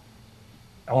now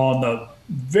on the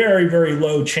very, very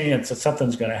low chance that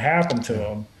something's going to happen to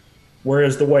them.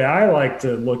 Whereas the way I like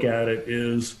to look at it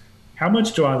is, how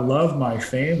much do I love my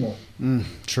family?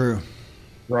 True.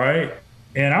 Right?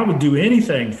 And I would do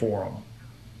anything for them.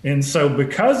 And so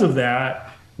because of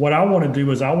that, what I want to do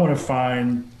is I want to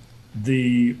find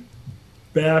the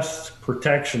best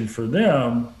protection for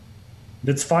them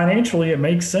that's financially, it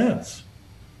makes sense.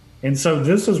 And so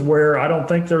this is where I don't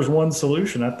think there's one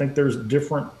solution. I think there's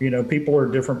different, people are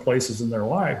at different places in their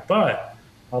life. But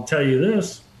I'll tell you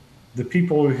this, the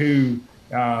people who,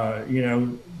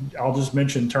 I'll just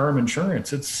mention term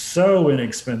insurance. It's so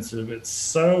inexpensive. It's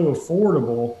so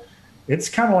affordable. It's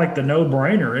kind of like the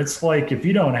no-brainer. It's like, if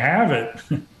you don't have it,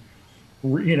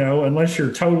 unless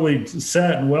you're totally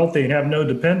set and wealthy and have no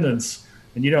dependents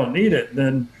and you don't need it,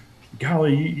 then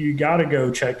golly, you got to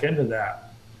go check into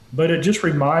that. But it just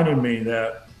reminded me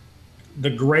that the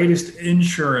greatest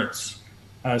insurance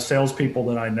salespeople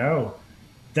that I know,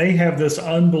 they have this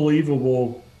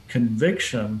unbelievable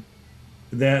conviction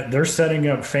that they're setting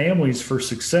up families for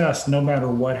success no matter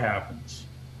what happens.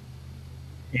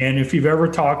 And if you've ever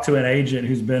talked to an agent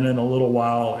who's been in a little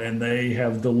while and they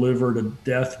have delivered a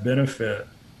death benefit,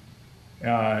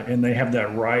 and they have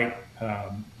that right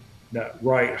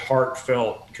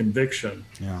heartfelt conviction,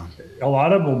 a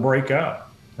lot of them will break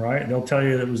up, right? They'll tell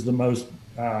you that it was the most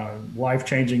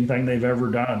life-changing thing they've ever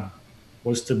done,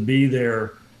 was to be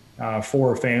there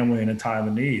for a family in a time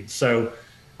of need. So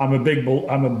I'm a big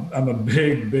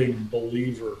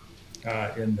believer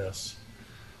in this.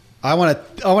 I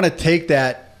want to take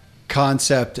that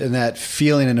concept and that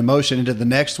feeling and emotion into the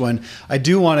next one. I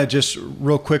do want to just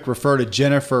real quick refer to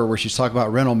Jennifer, where she's talking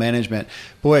about rental management.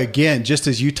 Boy, again, just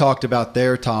as you talked about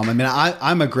there, Tom, I mean,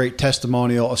 I'm a great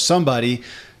testimonial of somebody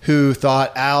who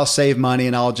thought, I'll save money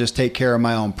and I'll just take care of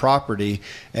my own property,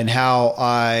 and how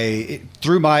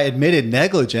through my admitted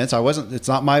negligence,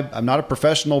 I'm not a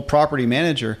professional property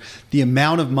manager, the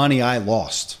amount of money I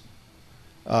lost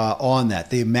on that,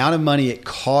 the amount of money it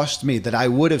cost me that I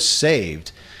would have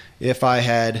saved if I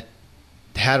had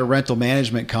had a rental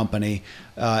management company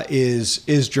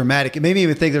is dramatic. It made me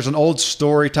even think there's an old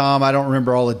story, Tom. I don't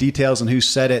remember all the details and who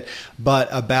said it, but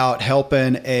about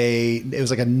helping it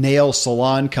was like a nail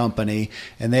salon company,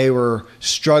 and they were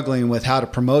struggling with how to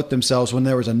promote themselves when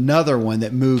there was another one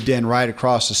that moved in right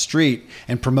across the street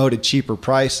and promoted cheaper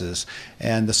prices.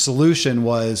 And the solution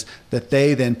was that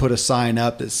they then put a sign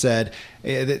up that said,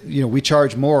 we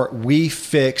charge more, we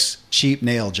fix cheap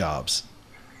nail jobs.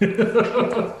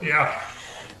 Yeah.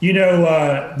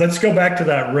 Let's go back to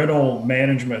that rental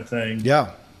management thing. Yeah.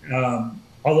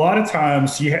 A lot of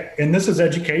times, and this is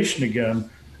education again,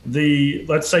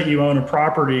 let's say you own a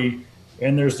property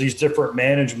and there's these different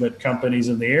management companies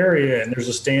in the area and there's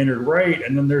a standard rate,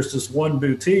 and then there's this one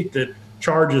boutique that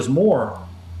charges more.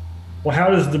 Well,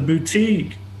 how does the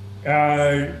boutique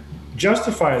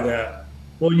justify that?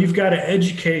 Well, you've got to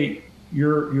educate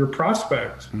your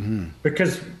prospect,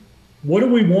 because what do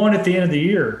we want at the end of the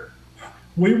year?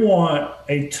 We want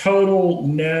a total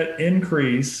net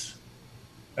increase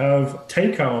of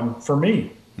take home for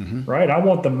me, right? I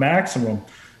want the maximum.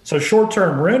 So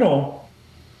short-term rental,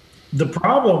 the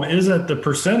problem isn't the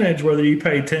percentage, whether you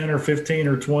pay 10 or 15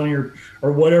 or 20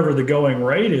 or whatever the going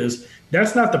rate is.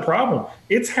 That's not the problem.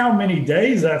 It's how many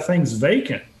days that thing's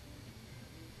vacant.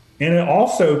 And it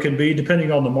also can be,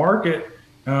 depending on the market,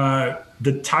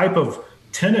 the type of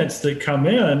tenants that come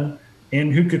in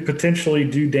and who could potentially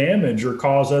do damage or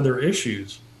cause other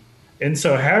issues. And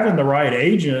so having the right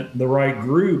agent, the right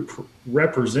group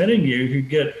representing you who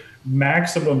get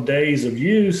maximum days of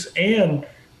use and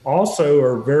also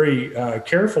are very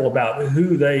careful about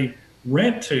who they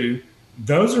rent to,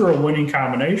 those are a winning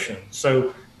combination.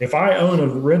 So if I own a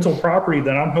rental property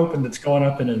that I'm hoping that's going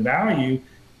up in value,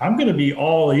 I'm going to be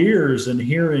all ears and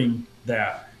hearing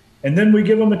that. And then we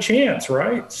give them a chance,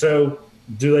 right? So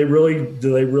do they really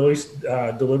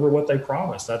deliver what they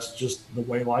promise? That's just the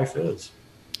way life is.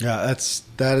 Yeah,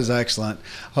 that is excellent.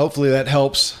 Hopefully that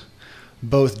helps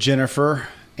both Jennifer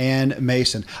and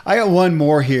Mason. I got one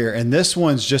more here, and this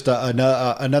one's just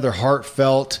another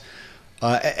heartfelt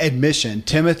admission.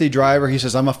 Timothy Driver, he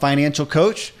says, I'm a financial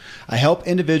coach. I help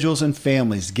individuals and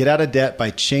families get out of debt by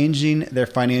changing their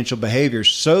financial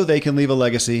behaviors so they can leave a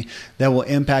legacy that will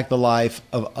impact the life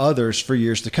of others for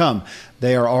years to come.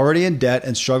 They are already in debt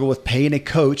and struggle with paying a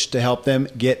coach to help them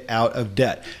get out of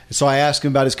debt. So I asked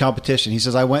him about his competition. He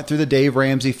says, I went through the Dave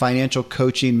Ramsey Financial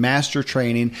Coaching Master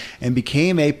Training and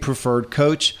became a preferred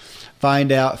coach.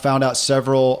 Found out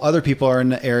several other people are in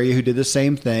the area who did the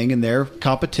same thing, and their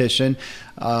competition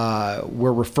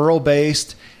were referral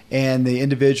based, and the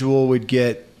individual would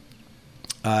get,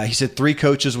 he said, 3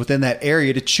 coaches within that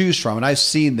area to choose from. And I've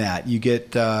seen that. You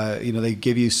get, they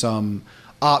give you some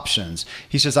options.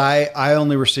 He says, I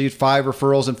only received 5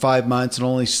 referrals in 5 months and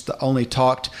only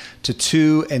talked to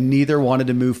 2, and neither wanted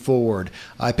to move forward.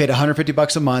 I paid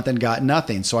 $150 a month and got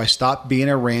nothing. So I stopped being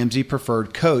a Ramsey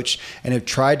preferred coach and have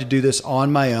tried to do this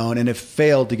on my own and have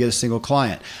failed to get a single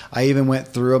client. I even went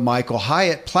through a Michael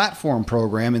Hyatt platform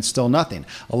program and still nothing.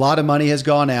 A lot of money has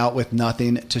gone out with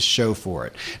nothing to show for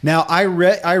it. Now, I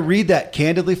read that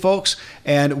candidly, folks,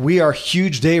 and we are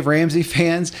huge Dave Ramsey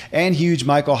fans and huge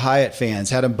Michael Hyatt fans.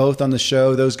 Had them both on the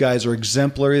show. Those guys are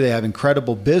exemplary. They have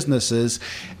incredible businesses,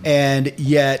 and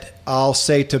yet I'll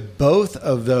say to both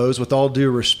of those, with all due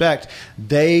respect,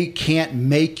 they can't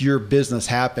make your business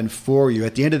happen for you.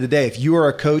 At the end of the day, if you are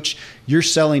a coach, you're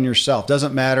selling yourself.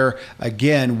 Doesn't matter,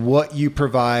 again, what you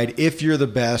provide. If you're the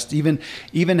best, even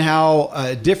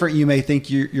how different you may think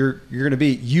you're going to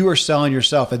be, you are selling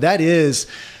yourself. And that is,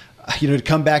 to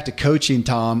come back to coaching,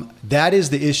 Tom, that is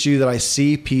the issue that I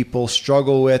see people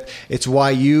struggle with. It's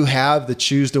why you have the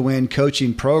Choose to Win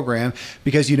coaching program,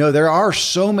 because, there are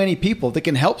so many people that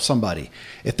can help somebody.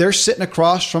 If they're sitting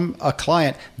across from a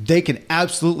client, they can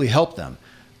absolutely help them.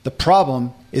 The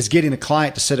problem is getting a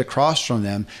client to sit across from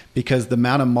them, because the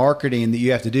amount of marketing that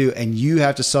you have to do, and you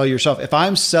have to sell yourself. If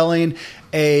I'm selling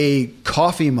a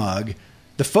coffee mug,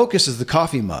 the focus is the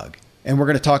coffee mug. And we're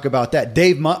going to talk about that.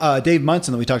 Dave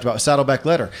Munson that we talked about, Saddleback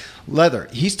Leather.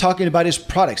 He's talking about his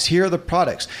products. Here are the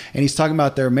products. And he's talking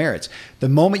about their merits. The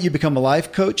moment you become a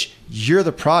life coach, you're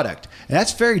the product. And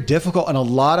that's very difficult. And a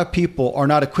lot of people are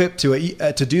not equipped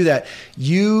to do that.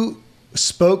 You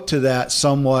spoke to that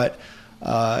somewhat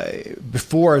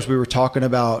before, as we were talking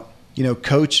about,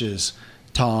 coaches,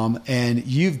 Tom. And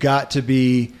you've got to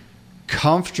be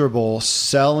comfortable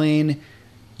selling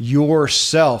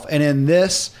yourself. And in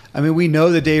this, I mean, we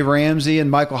know the Dave Ramsey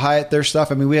and Michael Hyatt, their stuff.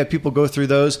 I mean, we have people go through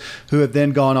those who have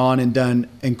then gone on and done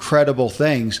incredible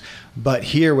things. But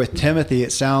here with Timothy,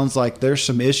 it sounds like there's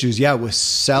some issues, with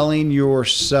selling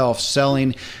yourself,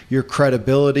 selling your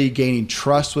credibility, gaining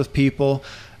trust with people.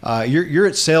 You're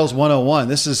at Sales 101.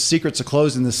 This is secrets of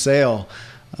closing the sale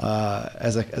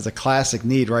as a classic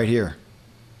need right here.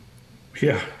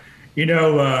 Yeah,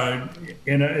 I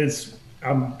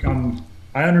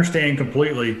understand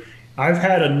completely. I've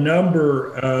had a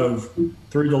number of,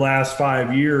 through the last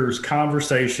 5 years,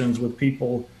 conversations with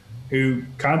people who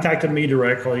contacted me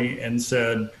directly and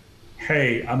said,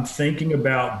 hey, I'm thinking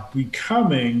about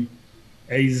becoming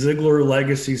a Ziglar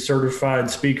Legacy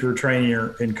certified speaker,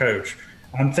 trainer, and coach.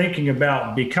 I'm thinking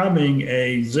about becoming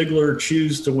a Ziglar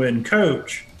Choose to Win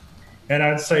coach. And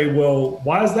I'd say, well,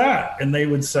 why is that? And they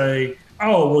would say,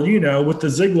 oh, well, with the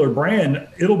Ziglar brand,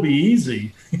 it'll be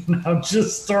easy. I'll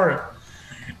just start.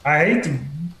 I hate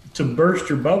to burst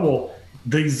your bubble.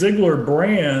 The Ziglar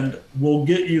brand will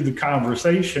get you the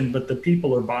conversation, but the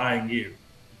people are buying you,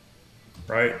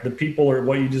 right? The people are,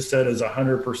 what you just said is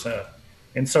 100%.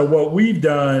 And so what we've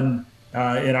done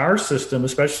in our system,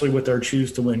 especially with our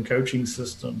Choose to Win coaching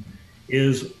system,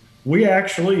 is we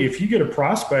actually, if you get a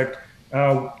prospect,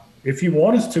 if you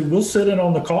want us to, we'll sit in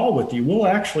on the call with you. We'll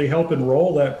actually help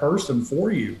enroll that person for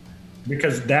you,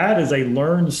 because that is a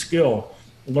learned skill.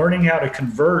 Learning how to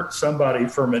convert somebody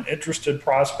from an interested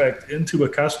prospect into a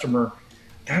customer,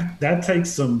 that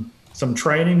takes some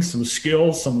training, some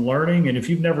skills, some learning. And if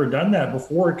you've never done that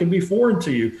before, it can be foreign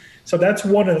to you. So that's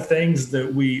one of the things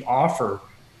that we offer.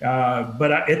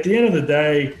 But at the end of the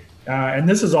day, and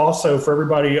this is also for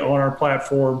everybody on our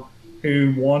platform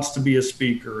who wants to be a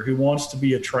speaker, who wants to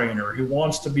be a trainer, who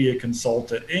wants to be a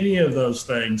consultant, any of those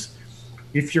things,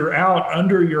 if you're out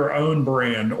under your own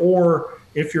brand, or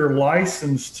if you're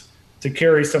licensed to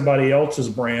carry somebody else's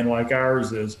brand like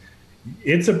ours is,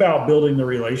 it's about building the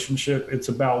relationship. It's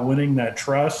about winning that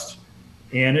trust.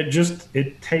 And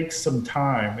it takes some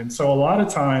time. And so a lot of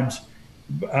times,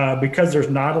 because there's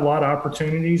not a lot of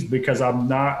opportunities, because I'm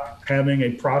not having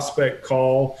a prospect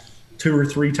call 2 or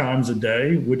 3 times a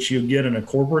day, which you get in a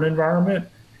corporate environment,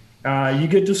 you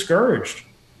get discouraged,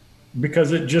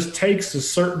 because it just takes a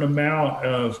certain amount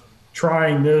of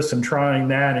trying this and trying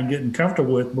that and getting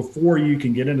comfortable with before you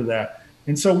can get into that.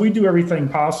 And so we do everything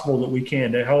possible that we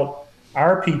can to help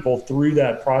our people through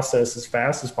that process as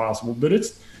fast as possible. But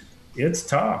it's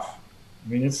tough. I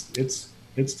mean,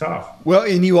 it's tough. Well,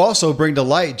 and you also bring to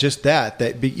light just that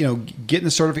getting the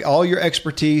certificate, all your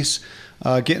expertise,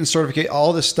 getting certificate,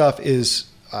 all this stuff is,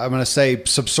 I'm going to say,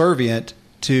 subservient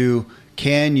to,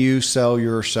 can you sell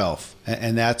yourself?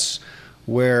 And that's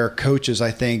where coaches,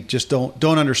 I think, just don't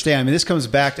understand. I mean, this comes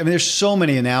back. I mean, there's so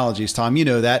many analogies, Tom. You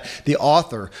know that. The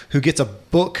author who gets a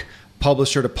book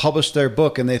publisher to publish their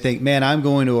book, and they think, man, I'm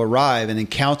going to arrive, and then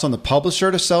counts on the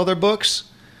publisher to sell their books.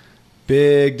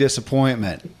 Big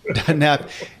disappointment. Doesn't happen.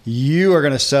 You are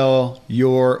going to sell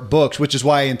your books, which is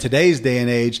why in today's day and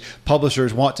age,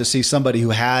 publishers want to see somebody who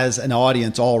has an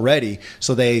audience already,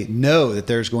 so they know that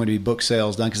there's going to be book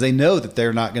sales done, because they know that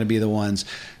they're not going to be the ones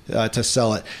to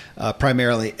sell it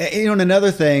primarily. And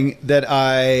another thing that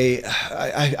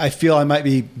I feel I might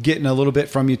be getting a little bit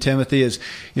from you, Timothy, is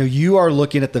you are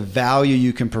looking at the value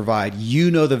you can provide. You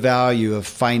know the value of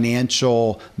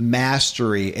financial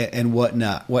mastery and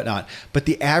whatnot. But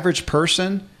the average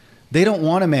person, they don't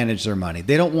want to manage their money.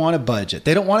 They don't want to budget.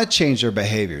 They don't want to change their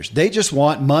behaviors. They just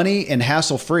want money and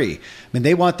hassle-free. I mean,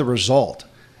 they want the result.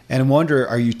 And I wonder,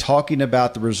 are you talking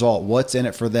about the result? What's in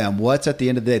it for them? What's at the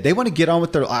end of the day? They want to get on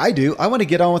with I want to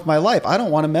get on with my life. I don't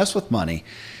want to mess with money.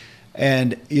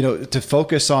 And, to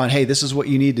focus on, hey, this is what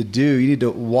you need to do. You need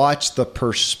to watch the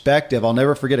perspective. I'll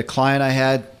never forget a client I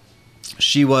had.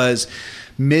 She was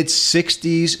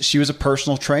mid-60s. She was a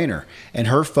personal trainer, and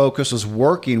her focus was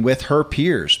working with her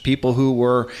peers, people who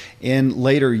were in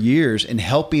later years, and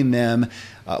helping them.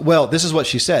 This is what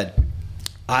she said.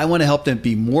 I want to help them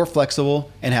be more flexible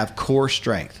and have core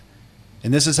strength.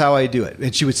 And this is how I do it.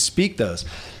 And she would speak those.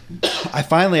 I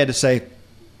finally had to say,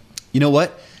 you know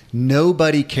what?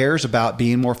 Nobody cares about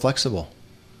being more flexible.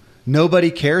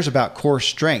 Nobody cares about core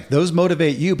strength. Those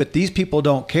motivate you, but these people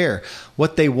don't care.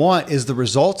 What they want is the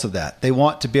results of that. They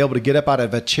want to be able to get up out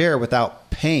of a chair without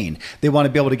pain. They want to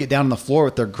be able to get down on the floor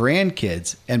with their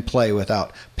grandkids and play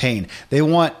without pain. They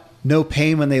want no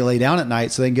pain when they lay down at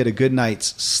night so they can get a good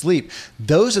night's sleep.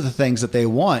 Those are the things that they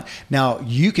want. Now,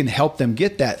 you can help them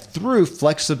get that through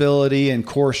flexibility and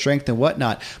core strength and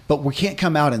whatnot, but we can't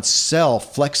come out and sell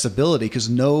flexibility because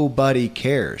nobody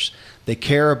cares. They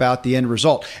care about the end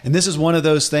result. And this is one of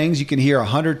those things you can hear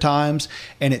 100 times,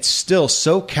 and it's still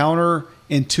so counterintuitive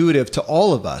intuitive to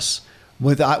all of us.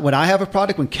 When I have a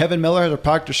product, when Kevin Miller has a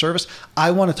product or service,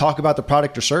 I want to talk about the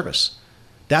product or service.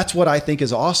 That's what I think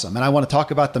is awesome. And I want to talk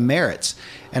about the merits.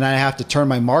 And I have to turn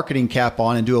my marketing cap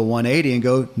on and do a 180 and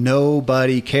go,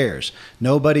 nobody cares.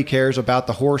 Nobody cares about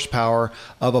the horsepower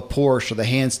of a Porsche or the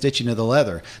hand stitching of the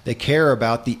leather. They care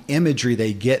about the imagery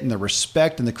they get and the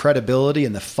respect and the credibility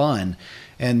and the fun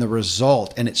and the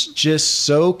result. And it's just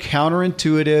so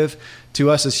counterintuitive to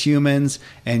us as humans.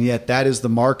 And yet that is the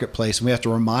marketplace. And we have to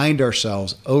remind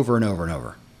ourselves over and over and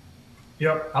over.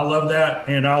 Yep, I love that,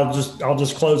 and I'll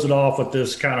just close it off with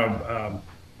this kind of.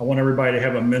 I want everybody to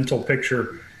have a mental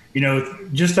picture.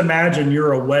 Just imagine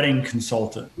you're a wedding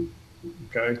consultant,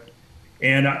 okay,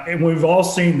 and we've all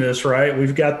seen this, right?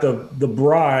 We've got the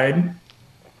bride,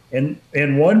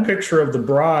 and one picture of the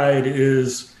bride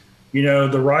is,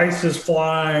 the rice is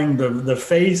flying, the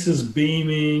face is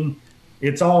beaming,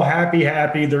 it's all happy.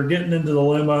 They're getting into the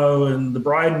limo, and the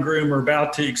bride and groom are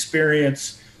about to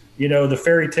experience, the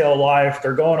fairy tale life.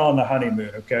 They're going on the honeymoon,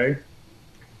 okay?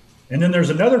 And then there's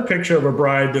another picture of a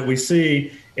bride that we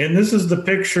see, and this is the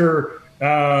picture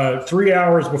 3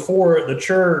 hours before at the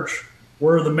church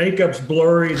where the makeup's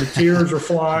blurry, the tears are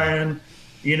flying,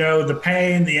 the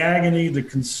pain, the agony, the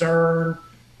concern,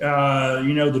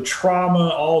 the trauma,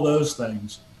 all those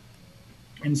things.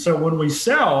 And so when we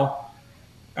sell,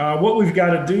 what we've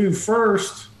got to do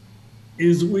first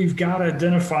is we've got to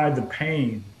identify the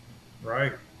pain,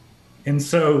 right? And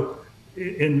so,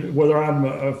 whether I'm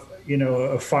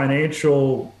a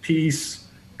financial peace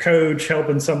coach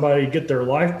helping somebody get their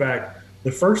life back,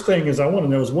 the first thing is I want to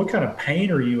know is what kind of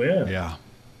pain are you in? Yeah.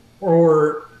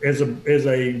 Or as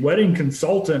a wedding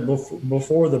consultant,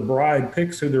 before the bride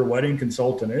picks who their wedding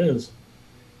consultant is,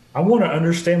 I want to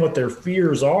understand what their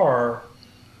fears are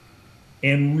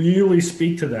and really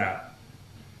speak to that,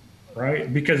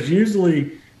 right? Because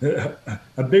usually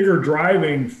a bigger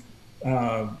driving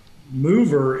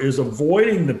mover is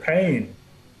avoiding the pain.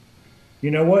 You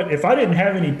know what? If I didn't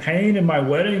have any pain in my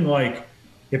wedding, like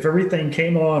if everything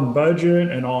came on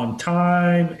budget and on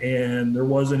time and there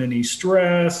wasn't any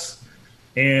stress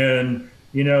and,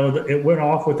 it went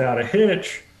off without a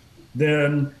hitch,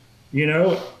 then,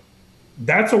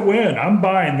 that's a win. I'm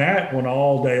buying that one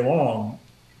all day long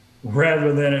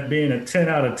rather than it being a 10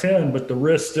 out of 10, but the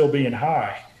risk still being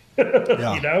high,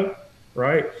 Yeah.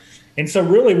 Right? And so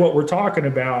really what we're talking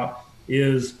about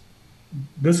is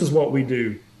this is what we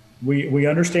do. We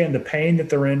understand the pain that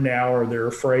they're in now or they're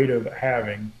afraid of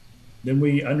having. Then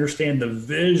we understand the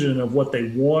vision of what they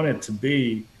want it to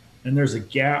be. And there's a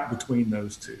gap between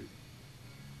those two.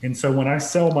 And so when I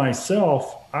sell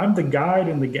myself, I'm the guide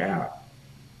in the gap.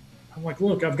 I'm like,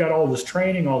 look, I've got all this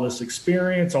training, all this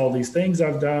experience, all these things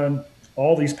I've done,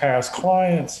 all these past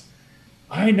clients.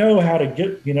 I know how to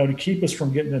get, to keep us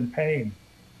from getting in pain.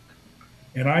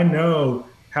 And I know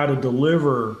how to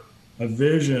deliver a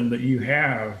vision that you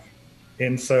have.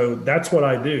 And so that's what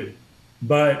I do.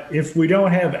 But if we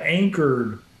don't have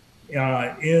anchored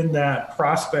in that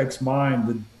prospect's mind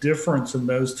the difference in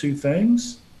those two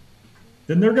things,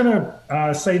 then they're going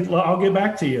to say, well, I'll get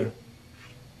back to you.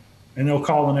 And they'll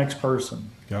call the next person.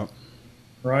 Yep.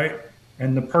 Right?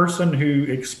 And the person who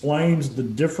explains the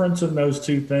difference in those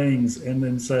two things and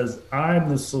then says, I'm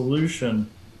the solution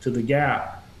to the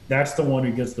gap, that's the one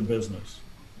who gets the business.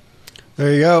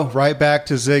 There you go. Right back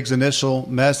to Zig's initial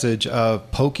message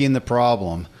of poking the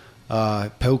problem,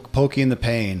 poking the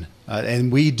pain.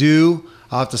 And we do,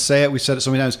 I'll have to say it, we've said it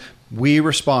so many times, we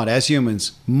respond as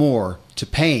humans more to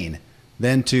pain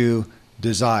than to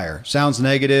desire. Sounds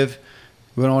negative.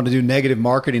 We don't want to do negative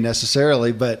marketing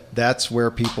necessarily, but that's where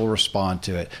people respond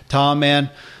to it. Tom, man,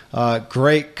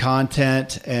 great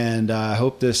content, and I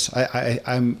hope this,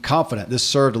 I'm confident this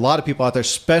served a lot of people out there,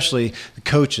 especially the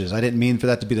coaches. I didn't mean for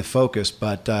that to be the focus,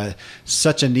 but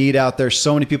such a need out there,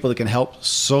 so many people that can help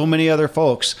so many other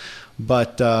folks,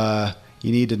 but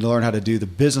you need to learn how to do the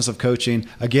business of coaching.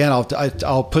 Again,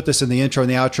 I'll put this in the intro and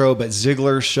the outro, but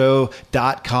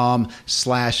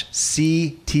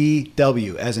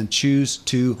ZiglarShow.com/CTW, as in choose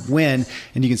to win.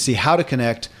 And you can see how to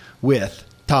connect with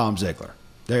Tom Ziglar.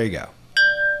 There you go.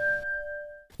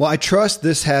 Well, I trust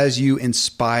this has you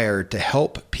inspired to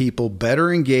help people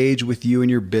better engage with you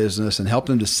and your business and help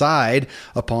them decide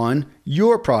upon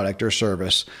your product or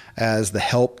service as the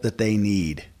help that they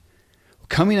need.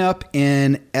 Coming up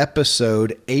in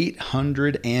episode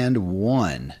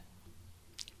 801,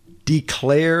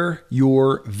 declare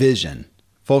your vision.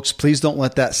 Folks, please don't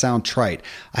let that sound trite.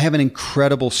 I have an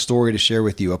incredible story to share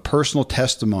with you, a personal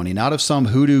testimony, not of some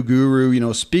hoodoo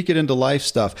guru, speak it into life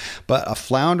stuff, but a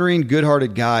floundering,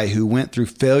 good-hearted guy who went through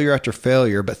failure after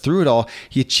failure, but through it all,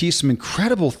 he achieved some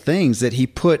incredible things that he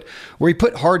put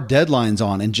hard deadlines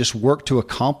on and just worked to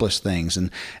accomplish things.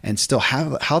 And still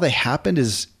how they happened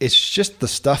it's just the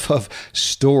stuff of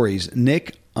stories.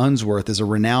 Nick Unsworth is a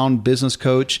renowned business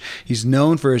coach. He's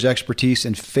known for his expertise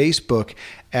in Facebook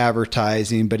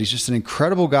advertising, but he's just an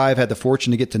incredible guy I've had the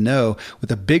fortune to get to know,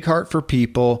 with a big heart for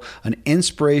people, an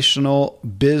inspirational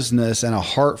business, and a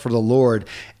heart for the Lord.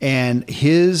 And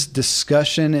his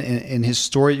discussion and his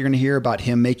story, you're going to hear about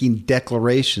him making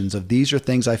declarations of these are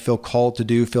things I feel called to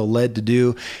do, feel led to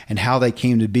do, and how they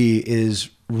came to be is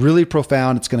really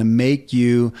profound. It's going to make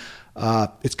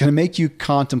you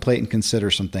contemplate and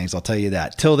consider some things. I'll tell you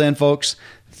that. Till then, folks,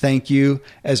 thank you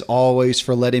as always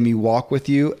for letting me walk with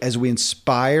you as we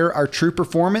inspire our true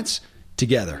performance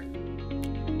together.